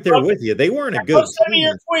 I'm right there with you. They weren't a good Don't send team. me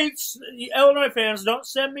your tweets, Illinois fans. Don't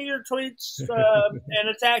send me your tweets and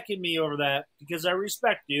attacking me over that because I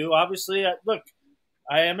respect you. Obviously, look,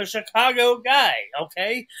 I am a Chicago guy,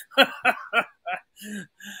 okay?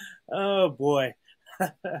 Oh, boy.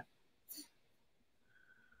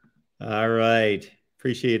 All right.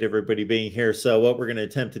 Appreciate everybody being here. So what we're going to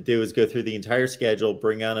attempt to do is go through the entire schedule,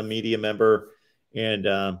 bring on a media member, and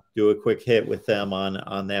do a quick hit with them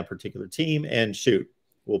on that particular team. And shoot,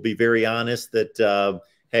 we'll be very honest that,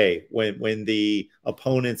 hey, when the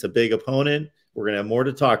opponent's a big opponent, we're going to have more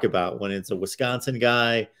to talk about. When it's a Wisconsin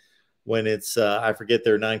guy, when it's, I forget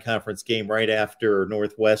their non-conference game right after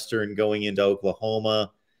Northwestern going into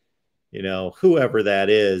Oklahoma, you know, whoever that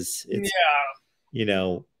is, it's, you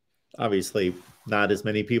know, obviously not as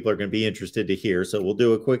many people are going to be interested to hear. So we'll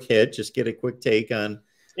do a quick hit, just get a quick take on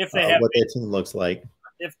if they have what that team looks like.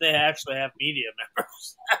 If they actually have media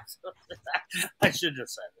members. I shouldn't have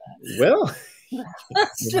said that. Well,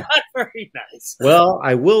 that's not very nice. Well,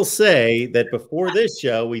 I will say that before this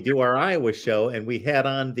show, we do our Iowa show, and we had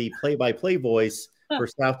on the play-by-play voice for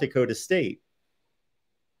South Dakota State.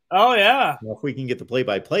 Oh, yeah. Well, if we can get the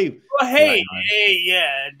play-by-play. Well, hey,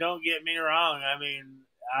 yeah, don't get me wrong. I mean,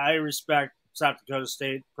 I respect South Dakota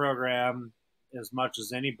State program as much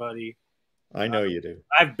as anybody. I know you do.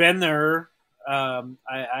 I've been there.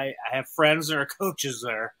 I have friends that are coaches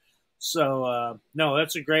there. So, no,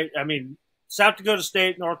 that's a great – I mean, South Dakota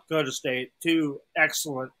State, North Dakota State, two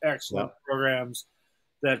excellent programs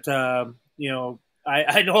that, you know,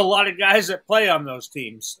 I know a lot of guys that play on those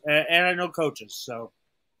teams, and I know coaches. So,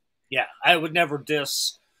 yeah, I would never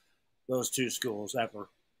diss those two schools ever.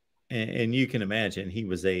 And you can imagine he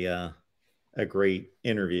was a great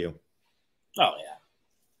interview. Oh, yeah.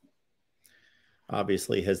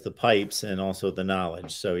 Obviously has the pipes and also the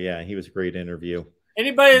knowledge. So, yeah, he was a great interview.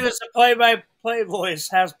 Anybody that's a play-by-play voice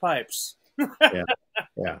has pipes.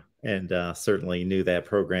 Yeah, and certainly knew that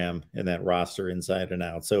program and that roster inside and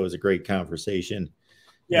out. So it was a great conversation.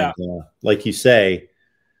 Yeah. And, like you say,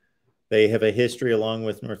 they have a history along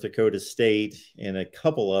with North Dakota State and a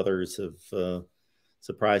couple others of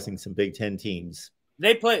surprising some Big Ten teams.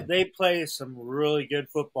 They play some really good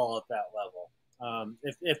football at that level.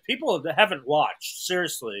 If people haven't watched,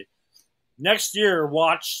 seriously, next year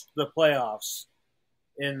watch the playoffs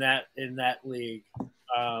in that league.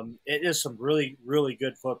 It is some really, really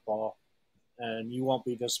good football, and you won't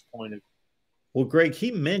be disappointed. Well, Greg,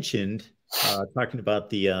 he mentioned talking about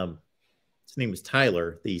the his name was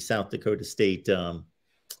Tyler, the South Dakota State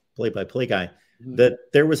play-by-play guy, that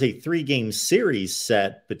there was a 3-game series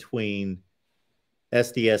set between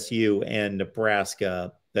SDSU and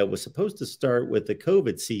Nebraska that was supposed to start with the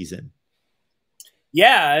COVID season.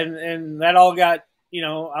 Yeah, and that all got,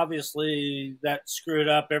 obviously that screwed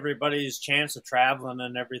up everybody's chance of traveling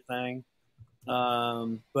and everything.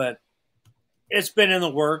 But it's been in the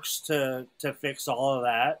works to fix all of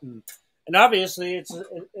that. And obviously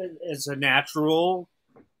it's a natural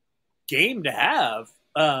game to have.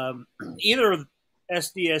 Either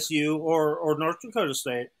SDSU or North Dakota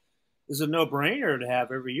State is a no-brainer to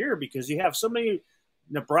have every year because you have so many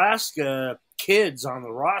Nebraska kids on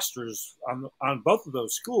the rosters on both of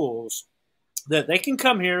those schools that they can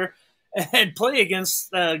come here and play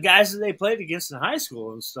against guys that they played against in high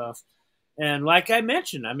school and stuff. And like I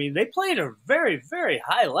mentioned, I mean, they played a very, very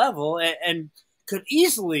high level and could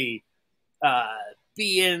easily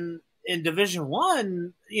be in Division I,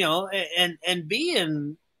 and be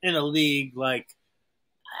in a league like,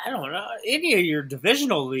 I don't know, any of your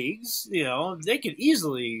divisional leagues, they could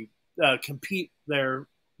easily compete there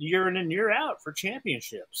year in and year out for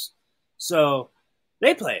championships. So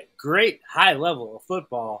they play a great high level of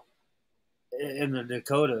football in the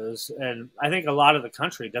Dakotas. And I think a lot of the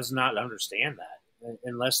country does not understand that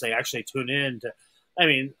unless they actually tune in to, I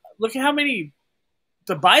mean, look at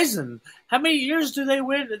the Bison, how many years do they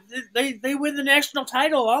win? They win the national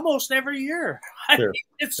title almost every year. Sure. I mean,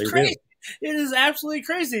 it's crazy. It is absolutely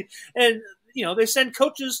crazy. And, they send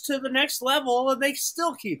coaches to the next level and they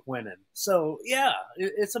still keep winning. So, yeah,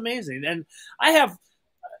 it's amazing. And I have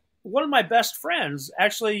one of my best friends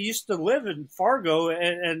actually used to live in Fargo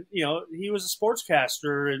and he was a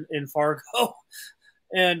sportscaster in Fargo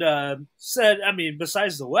and said, I mean,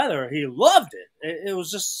 besides the weather, he loved it. It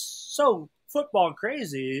was just so football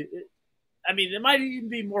crazy. I mean, it might even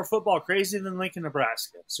be more football crazy than Lincoln,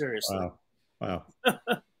 Nebraska. Seriously. Wow.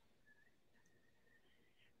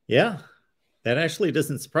 Yeah, that actually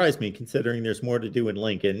doesn't surprise me considering there's more to do in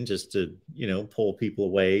Lincoln just to, pull people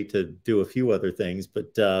away to do a few other things.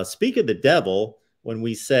 But speak of the devil, when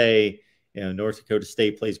we say, North Dakota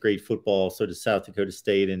State plays great football, so does South Dakota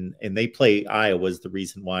State, and they play Iowa is the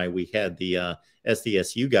reason why we had the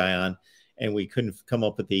SDSU guy on, and we couldn't come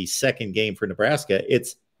up with the second game for Nebraska.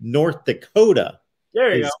 It's North Dakota.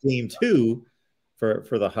 There you go. Game 2 for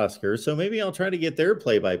the Huskers. So maybe I'll try to get their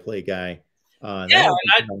play-by-play guy. Yeah,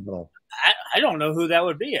 I don't know who that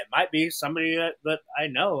would be. It might be somebody that I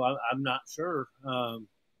know. I'm not sure.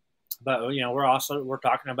 But we're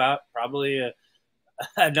talking about probably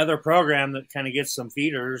another program that kind of gets some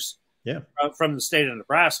feeders. Yeah. From the state of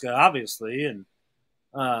Nebraska, obviously, and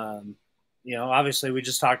obviously we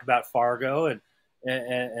just talked about Fargo, and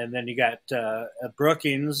then you got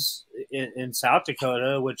Brookings in South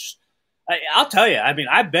Dakota, which I'll tell you, I mean,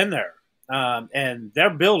 I've been there, and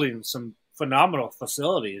they're building some phenomenal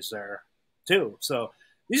facilities there too. So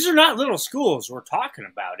these are not little schools we're talking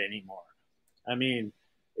about anymore. I mean,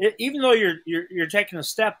 even though you're taking a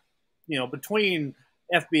step, between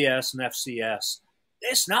FBS and FCS,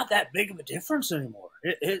 it's not that big of a difference anymore.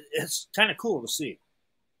 It's kind of cool to see.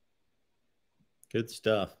 Good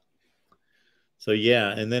stuff. So yeah,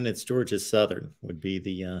 and then it's Georgia Southern would be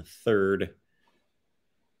the third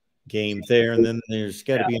game there, and then there's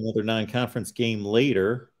got to be another non-conference game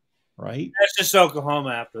later. Right? That's just Oklahoma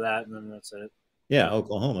after that, and then that's it. Yeah,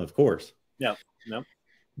 Oklahoma, of course. Yep.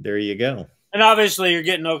 There you go. And obviously, you're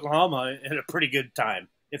getting Oklahoma at a pretty good time.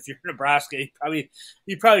 If you're Nebraska,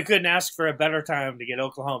 you probably couldn't ask for a better time to get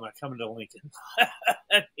Oklahoma coming to Lincoln.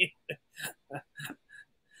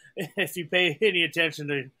 If you pay any attention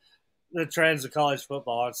to the trends of college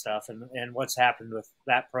football and stuff, and what's happened with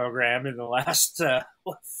that program in the last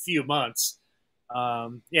few months.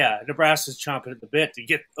 Nebraska's chomping at the bit to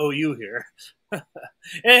get OU here,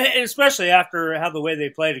 and especially after how the way they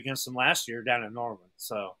played against them last year down in Norman.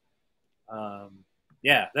 So,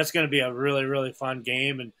 that's going to be a really, really fun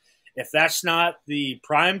game. And if that's not the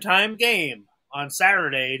primetime game on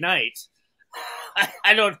Saturday night,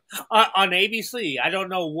 I don't on ABC. I don't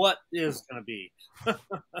know what is going to be.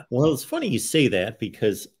 Well, it's funny you say that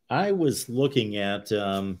because I was looking at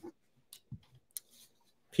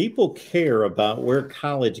people care about where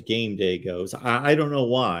college game day goes. I don't know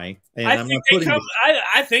why, and I'm not putting.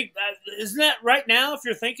 I think that isn't that right now. If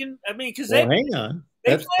you're thinking, I mean, because hang on,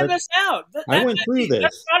 they plan this out. I went through this.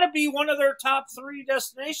 That's got to be one of their top 3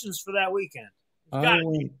 destinations for that weekend. Got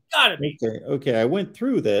to be. Okay, I went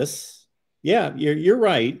through this. Yeah, you're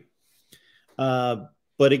right.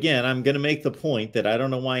 But again, I'm going to make the point that I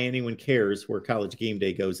don't know why anyone cares where college game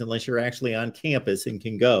day goes unless you're actually on campus and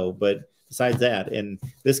can go. But besides that, and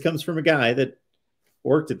this comes from a guy that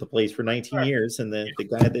worked at the place for 19 years, and the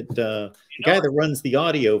guy that runs the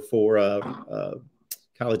audio for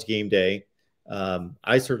college game day.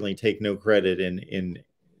 I certainly take no credit in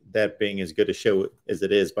that being as good a show as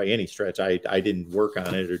it is by any stretch. I didn't work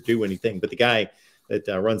on it or do anything, but the guy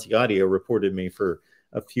that runs the audio reported me for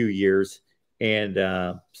a few years. And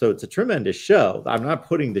so it's a tremendous show. I'm not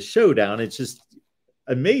putting the show down. It just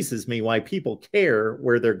amazes me why people care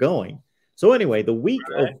where they're going. So anyway, the week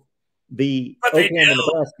of the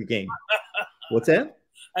Oklahoma-Nebraska game. What's that?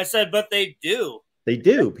 I said, but they do. They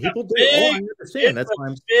do. People do. I understand. That's why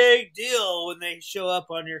I'm big deal when they show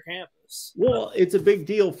up on your campus. Well, it's a big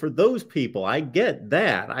deal for those people. I get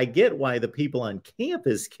that. I get why the people on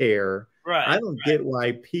campus care. Right. I don't get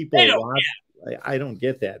why people watch. I don't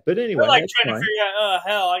get that. But anyway, they're like trying to figure out, oh,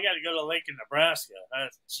 hell, I got to go to Lincoln, Nebraska.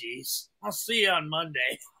 Jeez. I'll see you on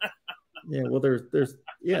Monday. Yeah, well, there's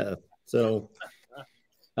yeah. So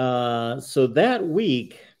that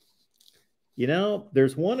week, you know,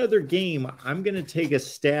 there's one other game I'm going to take a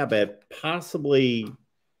stab at possibly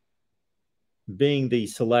being the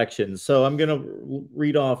selection. So I'm going to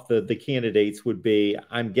read off the candidates would be,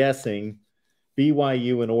 I'm guessing,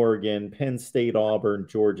 BYU and Oregon, Penn State, Auburn,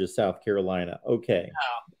 Georgia, South Carolina. Okay.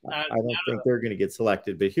 I don't think they're going to get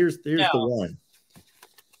selected, but here's the one.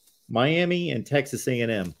 Miami and Texas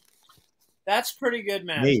A&M. That's pretty good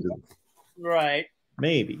match. Maybe. Right.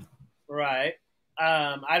 Maybe. Right.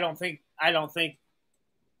 I don't think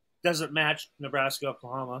doesn't match Nebraska,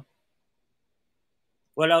 Oklahoma.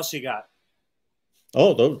 What else you got?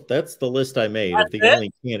 Oh, that's the list I made of the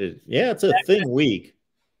only candidate. Yeah, it's a thin week.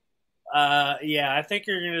 Yeah, I think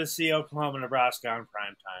you're going to see Oklahoma, Nebraska on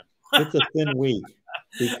prime time. It's a thin week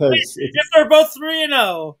because if they're both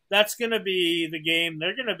 3-0, that's going to be the game.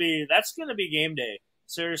 That's going to be game day.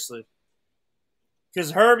 Seriously,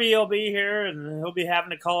 because Herbie will be here and he'll be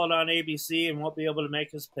having to call it on ABC and won't be able to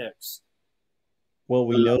make his picks. Well,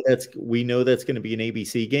 we know that's going to be an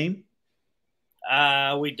ABC game.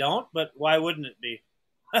 We don't, but why wouldn't it be?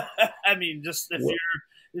 I mean, just if you're.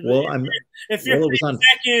 If you're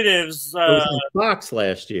executives, it was on Fox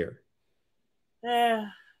last year. I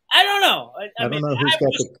don't know. I don't know who's got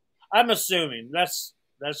the. I'm assuming that's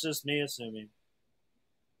just me assuming.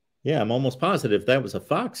 Yeah, I'm almost positive that was a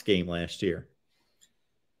Fox game last year.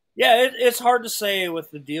 Yeah, it's hard to say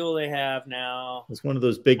with the deal they have now. It's one of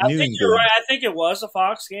those big noon games. You're right. I think it was a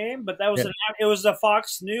Fox game, but that was it was a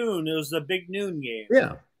Fox noon. It was the big noon game.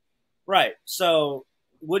 Yeah. Right. So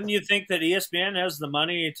wouldn't you think that ESPN has the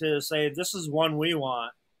money to say this is one we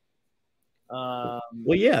want? Well,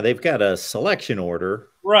 yeah, they've got a selection order.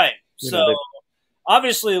 Right. So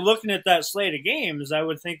obviously looking at that slate of games, I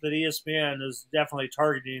would think that ESPN is definitely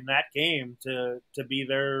targeting that game to be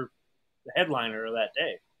their headliner of that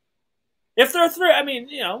day. If they're through, I mean,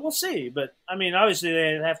 you know, we'll see. But, I mean, obviously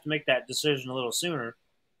they have to make that decision a little sooner.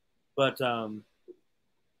 But,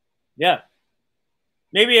 yeah.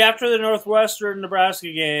 Maybe after the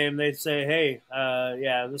Northwestern-Nebraska game, they'd say, hey,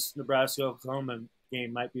 this Nebraska-Oklahoma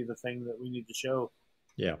game might be the thing that we need to show.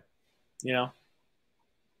 Yeah. You know?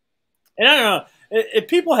 And I don't know. If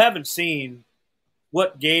people haven't seen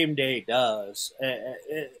what game day does,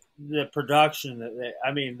 the production,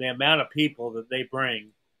 the amount of people that they bring,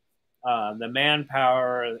 the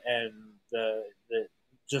manpower and the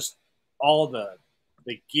just all the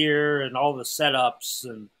gear and all the setups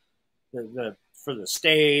and the for the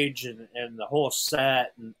stage and the whole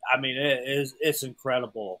set, and I mean it's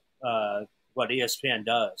incredible what ESPN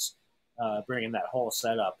does, bringing that whole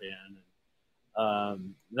setup in.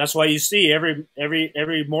 That's why you see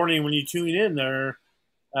every morning when you tune in there,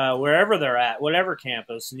 wherever they're at, whatever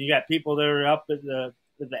campus, and you got people that are up at the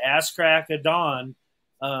ass crack of dawn,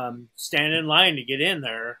 standing in line to get in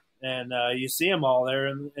there, and you see them all there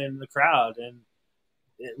in the crowd, and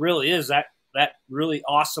it really is that really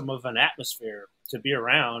awesome of an atmosphere to be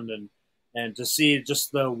around and to see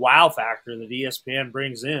just the wow factor that ESPN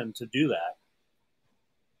brings in to do that.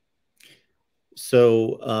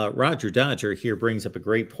 So Roger Dodger here brings up a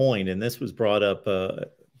great point, and this was brought up a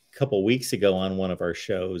couple weeks ago on one of our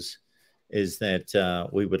shows, is that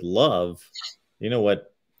we would love,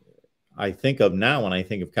 what I think of now when I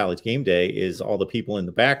think of College Game Day is all the people in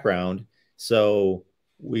the background. So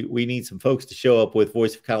we need some folks to show up with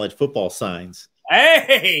Voice of College Football signs.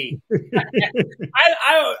 Hey,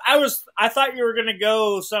 I thought you were going to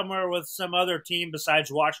go somewhere with some other team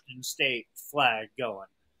besides Washington State flag going.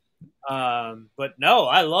 But no,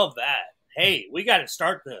 I love that. Hey, we got to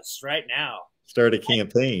start this right now. Start a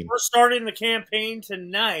campaign. We're starting the campaign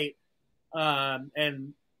tonight.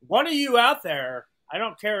 And one of you out there, I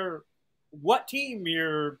don't care what team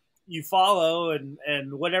you follow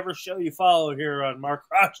and whatever show you follow here on Mark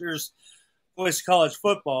Rogers Voice of College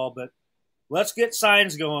Football, but let's get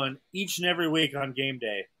signs going each and every week on game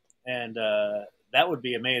day. And that would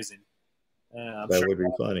be amazing. That would be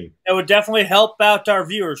funny. It would definitely help out our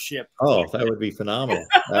viewership. Oh, that would be phenomenal.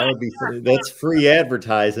 That's free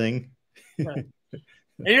advertising.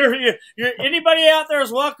 And you're anybody out there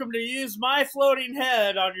is welcome to use my floating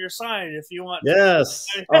head on your sign if you want. Yes.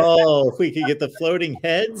 Oh, if we could get the floating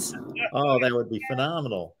heads, that would be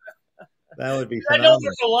phenomenal. That would be phenomenal. I know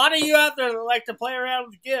there's a lot of you out there that like to play around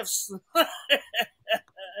with gifts,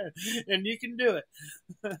 and you can do it.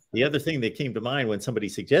 The other thing that came to mind when somebody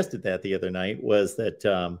suggested that the other night was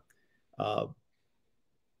that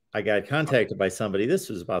I got contacted by somebody. This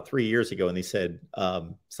was about 3 years ago, and they said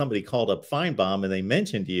somebody called up Feinbaum and they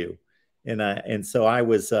mentioned you, and so I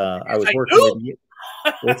was like, working with you.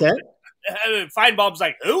 What's that? Feinbaum's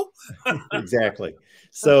like, who? Exactly.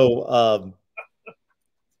 So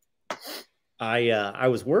I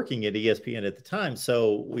was working at ESPN at the time,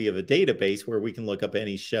 so we have a database where we can look up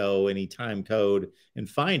any show, any time code, and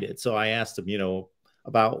find it. So I asked him,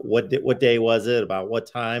 about what day was it, about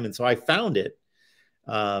what time, and so I found it.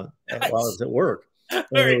 While I was at work. And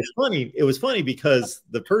it was funny because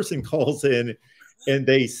the person calls in and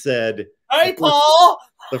they said, "Hey, Paul."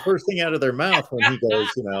 The first thing out of their mouth when he goes,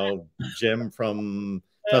 Jim from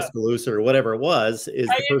Tuscaloosa or whatever it was, is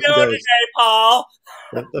how the you person doing goes, today, Paul?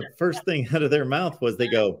 the first thing out of their mouth was they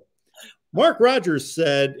go, Mark Rogers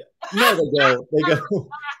said, no,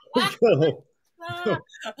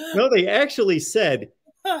 no, they actually said,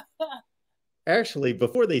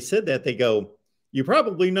 before they said that, they go, you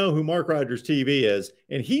probably know who Mark Rogers TV is.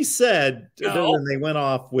 And he said, and they went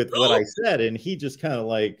off with what I said. And he just kind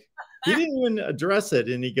of he didn't even address it.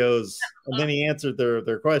 And he goes, and then he answered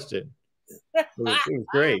their question. It was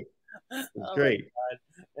great. It was great.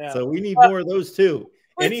 Yeah. So we need more of those too.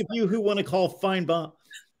 Any of you who want to call Feinbaum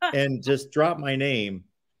and just drop my name.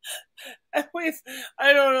 I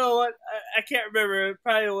don't know what, I can't remember,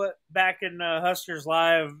 probably what back in Huskers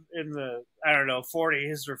Live in the,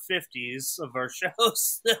 40s or 50s of our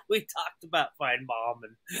shows that we talked about Feinbaum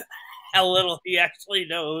and how little he actually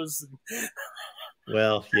knows.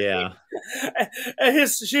 Well, yeah.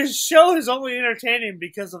 His show is only entertaining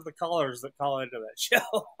because of the callers that call into that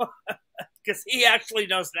show. Because he actually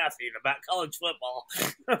knows nothing about college football.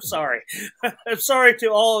 I'm sorry. I'm sorry to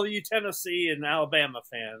all of you Tennessee and Alabama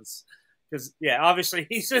fans. Because, obviously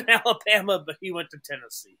he's in Alabama, but he went to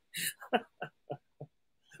Tennessee.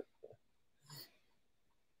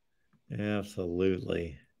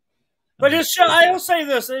 Absolutely. But his show, I will say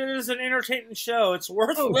this, it is an entertaining show. It's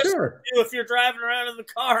worth listening to if you're driving around in the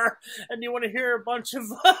car and you want to hear a bunch of,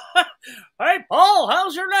 hey, Paul,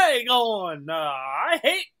 how's your day going? I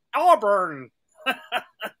hate Auburn.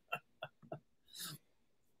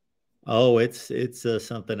 Oh, it's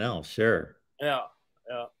something else, sure. Yeah.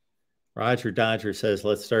 Roger Dodger says,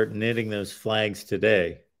 let's start knitting those flags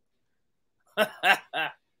today.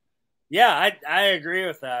 Yeah, I agree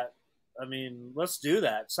with that. I mean, let's do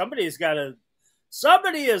that. Somebody is going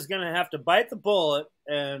to have to bite the bullet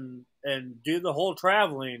and do the whole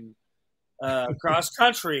traveling cross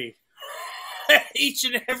country each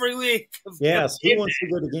and every week. Yes, who wants to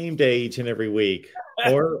go to game day each and every week?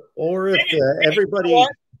 Or if everybody,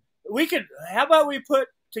 we could. How about we put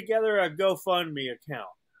together a GoFundMe account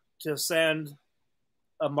to send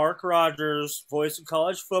a Mark Rogers Voice of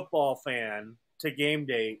College Football fan to game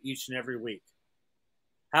day each and every week?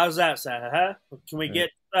 How's that sound? Huh? Can we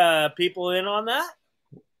get people in on that?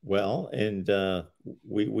 Well, and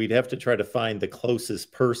we'd have to try to find the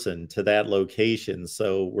closest person to that location,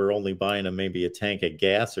 so we're only buying them maybe a tank of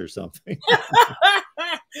gas or something.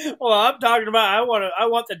 Well, I'm talking about I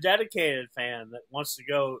want the dedicated fan that wants to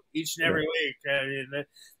go each and every week. I mean,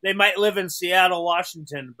 they might live in Seattle,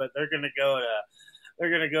 Washington, but they're going to go to They're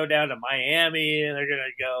going to go down to Miami, and they're going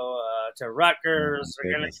to go to Rutgers. Oh,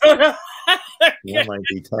 they're going to go to that might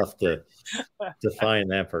be tough to find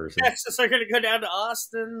that person. Texas. They're going to go down to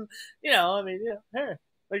Austin. You know, I mean, yeah,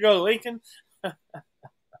 they go to Lincoln.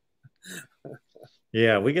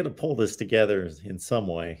 Yeah, we got to pull this together in some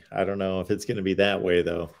way. I don't know if it's going to be that way,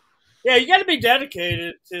 though. Yeah, you got to be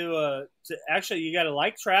dedicated to actually, you got to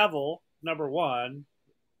like travel, number one.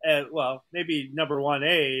 Well, maybe number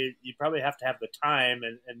 1A, you probably have to have the time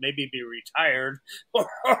and maybe be retired, or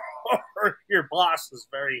your boss is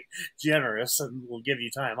very generous and will give you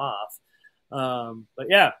time off. But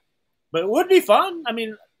yeah, but it would be fun. I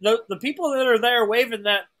mean, the people that are there waving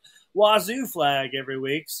that Wazoo flag every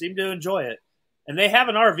week seem to enjoy it. And they have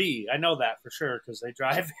an RV. I know that for sure because they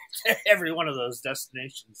drive to every one of those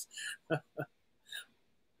destinations. That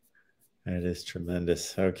is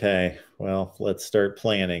tremendous. Okay, well, let's start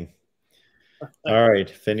planning. All right,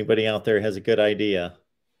 if anybody out there has a good idea.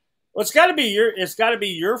 Well, it's got to be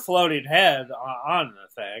your floating head on the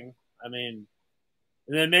thing. I mean,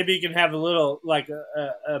 and then maybe you can have a little, like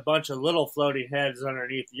a bunch of little floating heads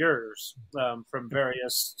underneath yours from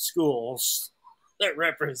various schools that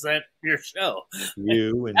represent your show.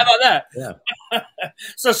 You and how about that? Yeah.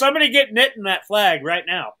 So somebody get knitting that flag right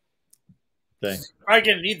now. Okay.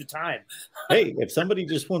 Probably gonna need the time. Hey, if somebody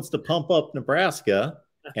just wants to pump up Nebraska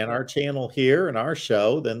and our channel here and our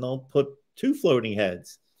show, then they'll put 2 floating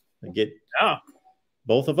heads and get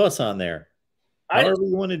both of us on there. However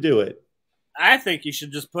you want to do it. I think you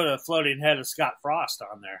should just put a floating head of Scott Frost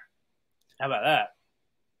on there. How about that?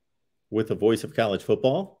 With the voice of college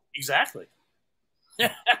football? Exactly.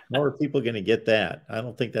 How are people going to get that? I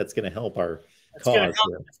don't think that's going to help our cause.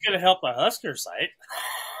 It's going to help a Husker site.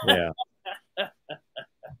 Yeah.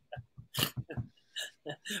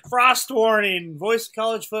 Frost warning, voice of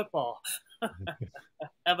college football. How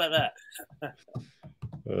about that?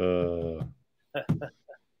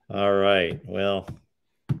 All right. Well,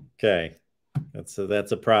 okay. That's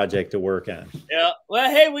a project to work on. Yeah. Well,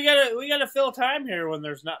 hey, we gotta fill time here when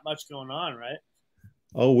there's not much going on, right?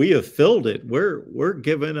 Oh, we have filled it. We're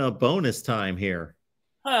given a bonus time here.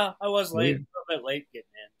 I was late, a little bit late getting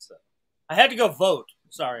in, so I had to go vote.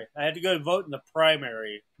 Sorry, I had to go vote in the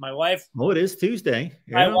primary. My wife. Oh, it is Tuesday.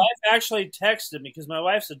 Yeah. My wife actually texted me because my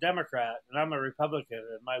wife's a Democrat and I'm a Republican.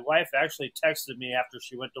 And my wife actually texted me after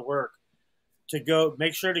she went to work to go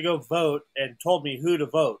make sure to go vote and told me who to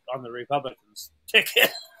vote on the Republicans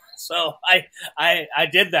ticket. So I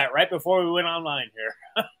did that right before we went online here.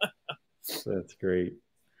 That's great.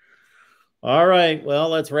 All right. Well,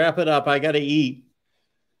 let's wrap it up. I got to eat.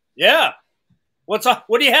 Yeah. What's up?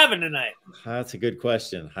 What are you having tonight? That's a good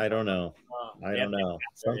question. I don't know. I don't know.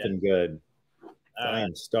 Something good. I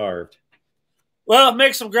am starved. Well,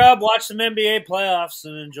 make some grub, watch some NBA playoffs,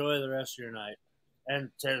 and enjoy the rest of your night. And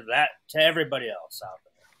to everybody else out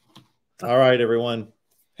there. All right, everyone.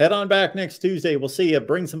 Head on back next Tuesday. We'll see you.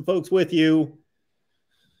 Bring some folks with you,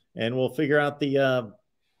 and we'll figure out the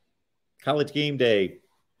college game day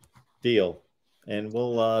deal. And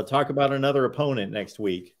we'll talk about another opponent next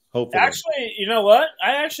week. Hopefully. Actually, you know what?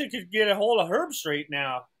 I actually could get a hold of Herb Street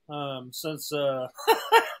now since we're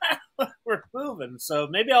moving. So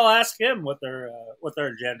maybe I'll ask him what their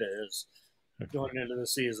agenda is going into the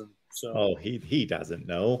season. So he doesn't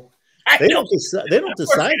know. They don't decide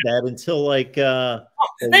that until like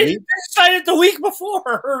they decided the week before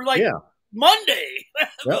or Monday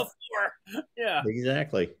before. Yeah,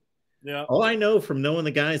 exactly. Yeah. All I know from knowing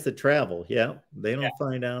the guys that travel, they don't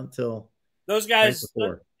find out until those guys.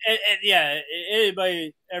 And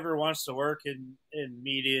anybody ever wants to work in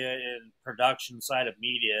media and production side of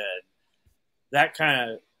media, and that kind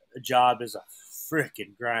of job is a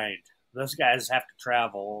freaking grind. Those guys have to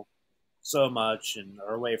travel so much and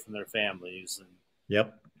are away from their families, and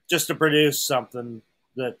just to produce something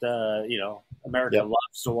that America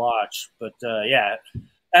loves to watch. But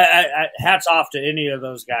hats off to any of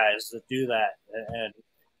those guys that do that and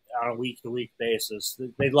on a week-to-week basis.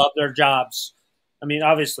 They love their jobs. I mean,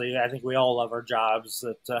 obviously, I think we all love our jobs.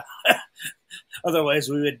 That otherwise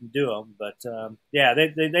we wouldn't do them. But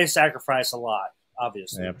they sacrifice a lot.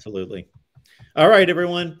 Obviously, absolutely. All right,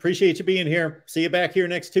 everyone. Appreciate you being here. See you back here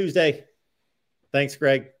next Tuesday. Thanks,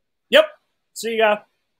 Greg. Yep. See you guys.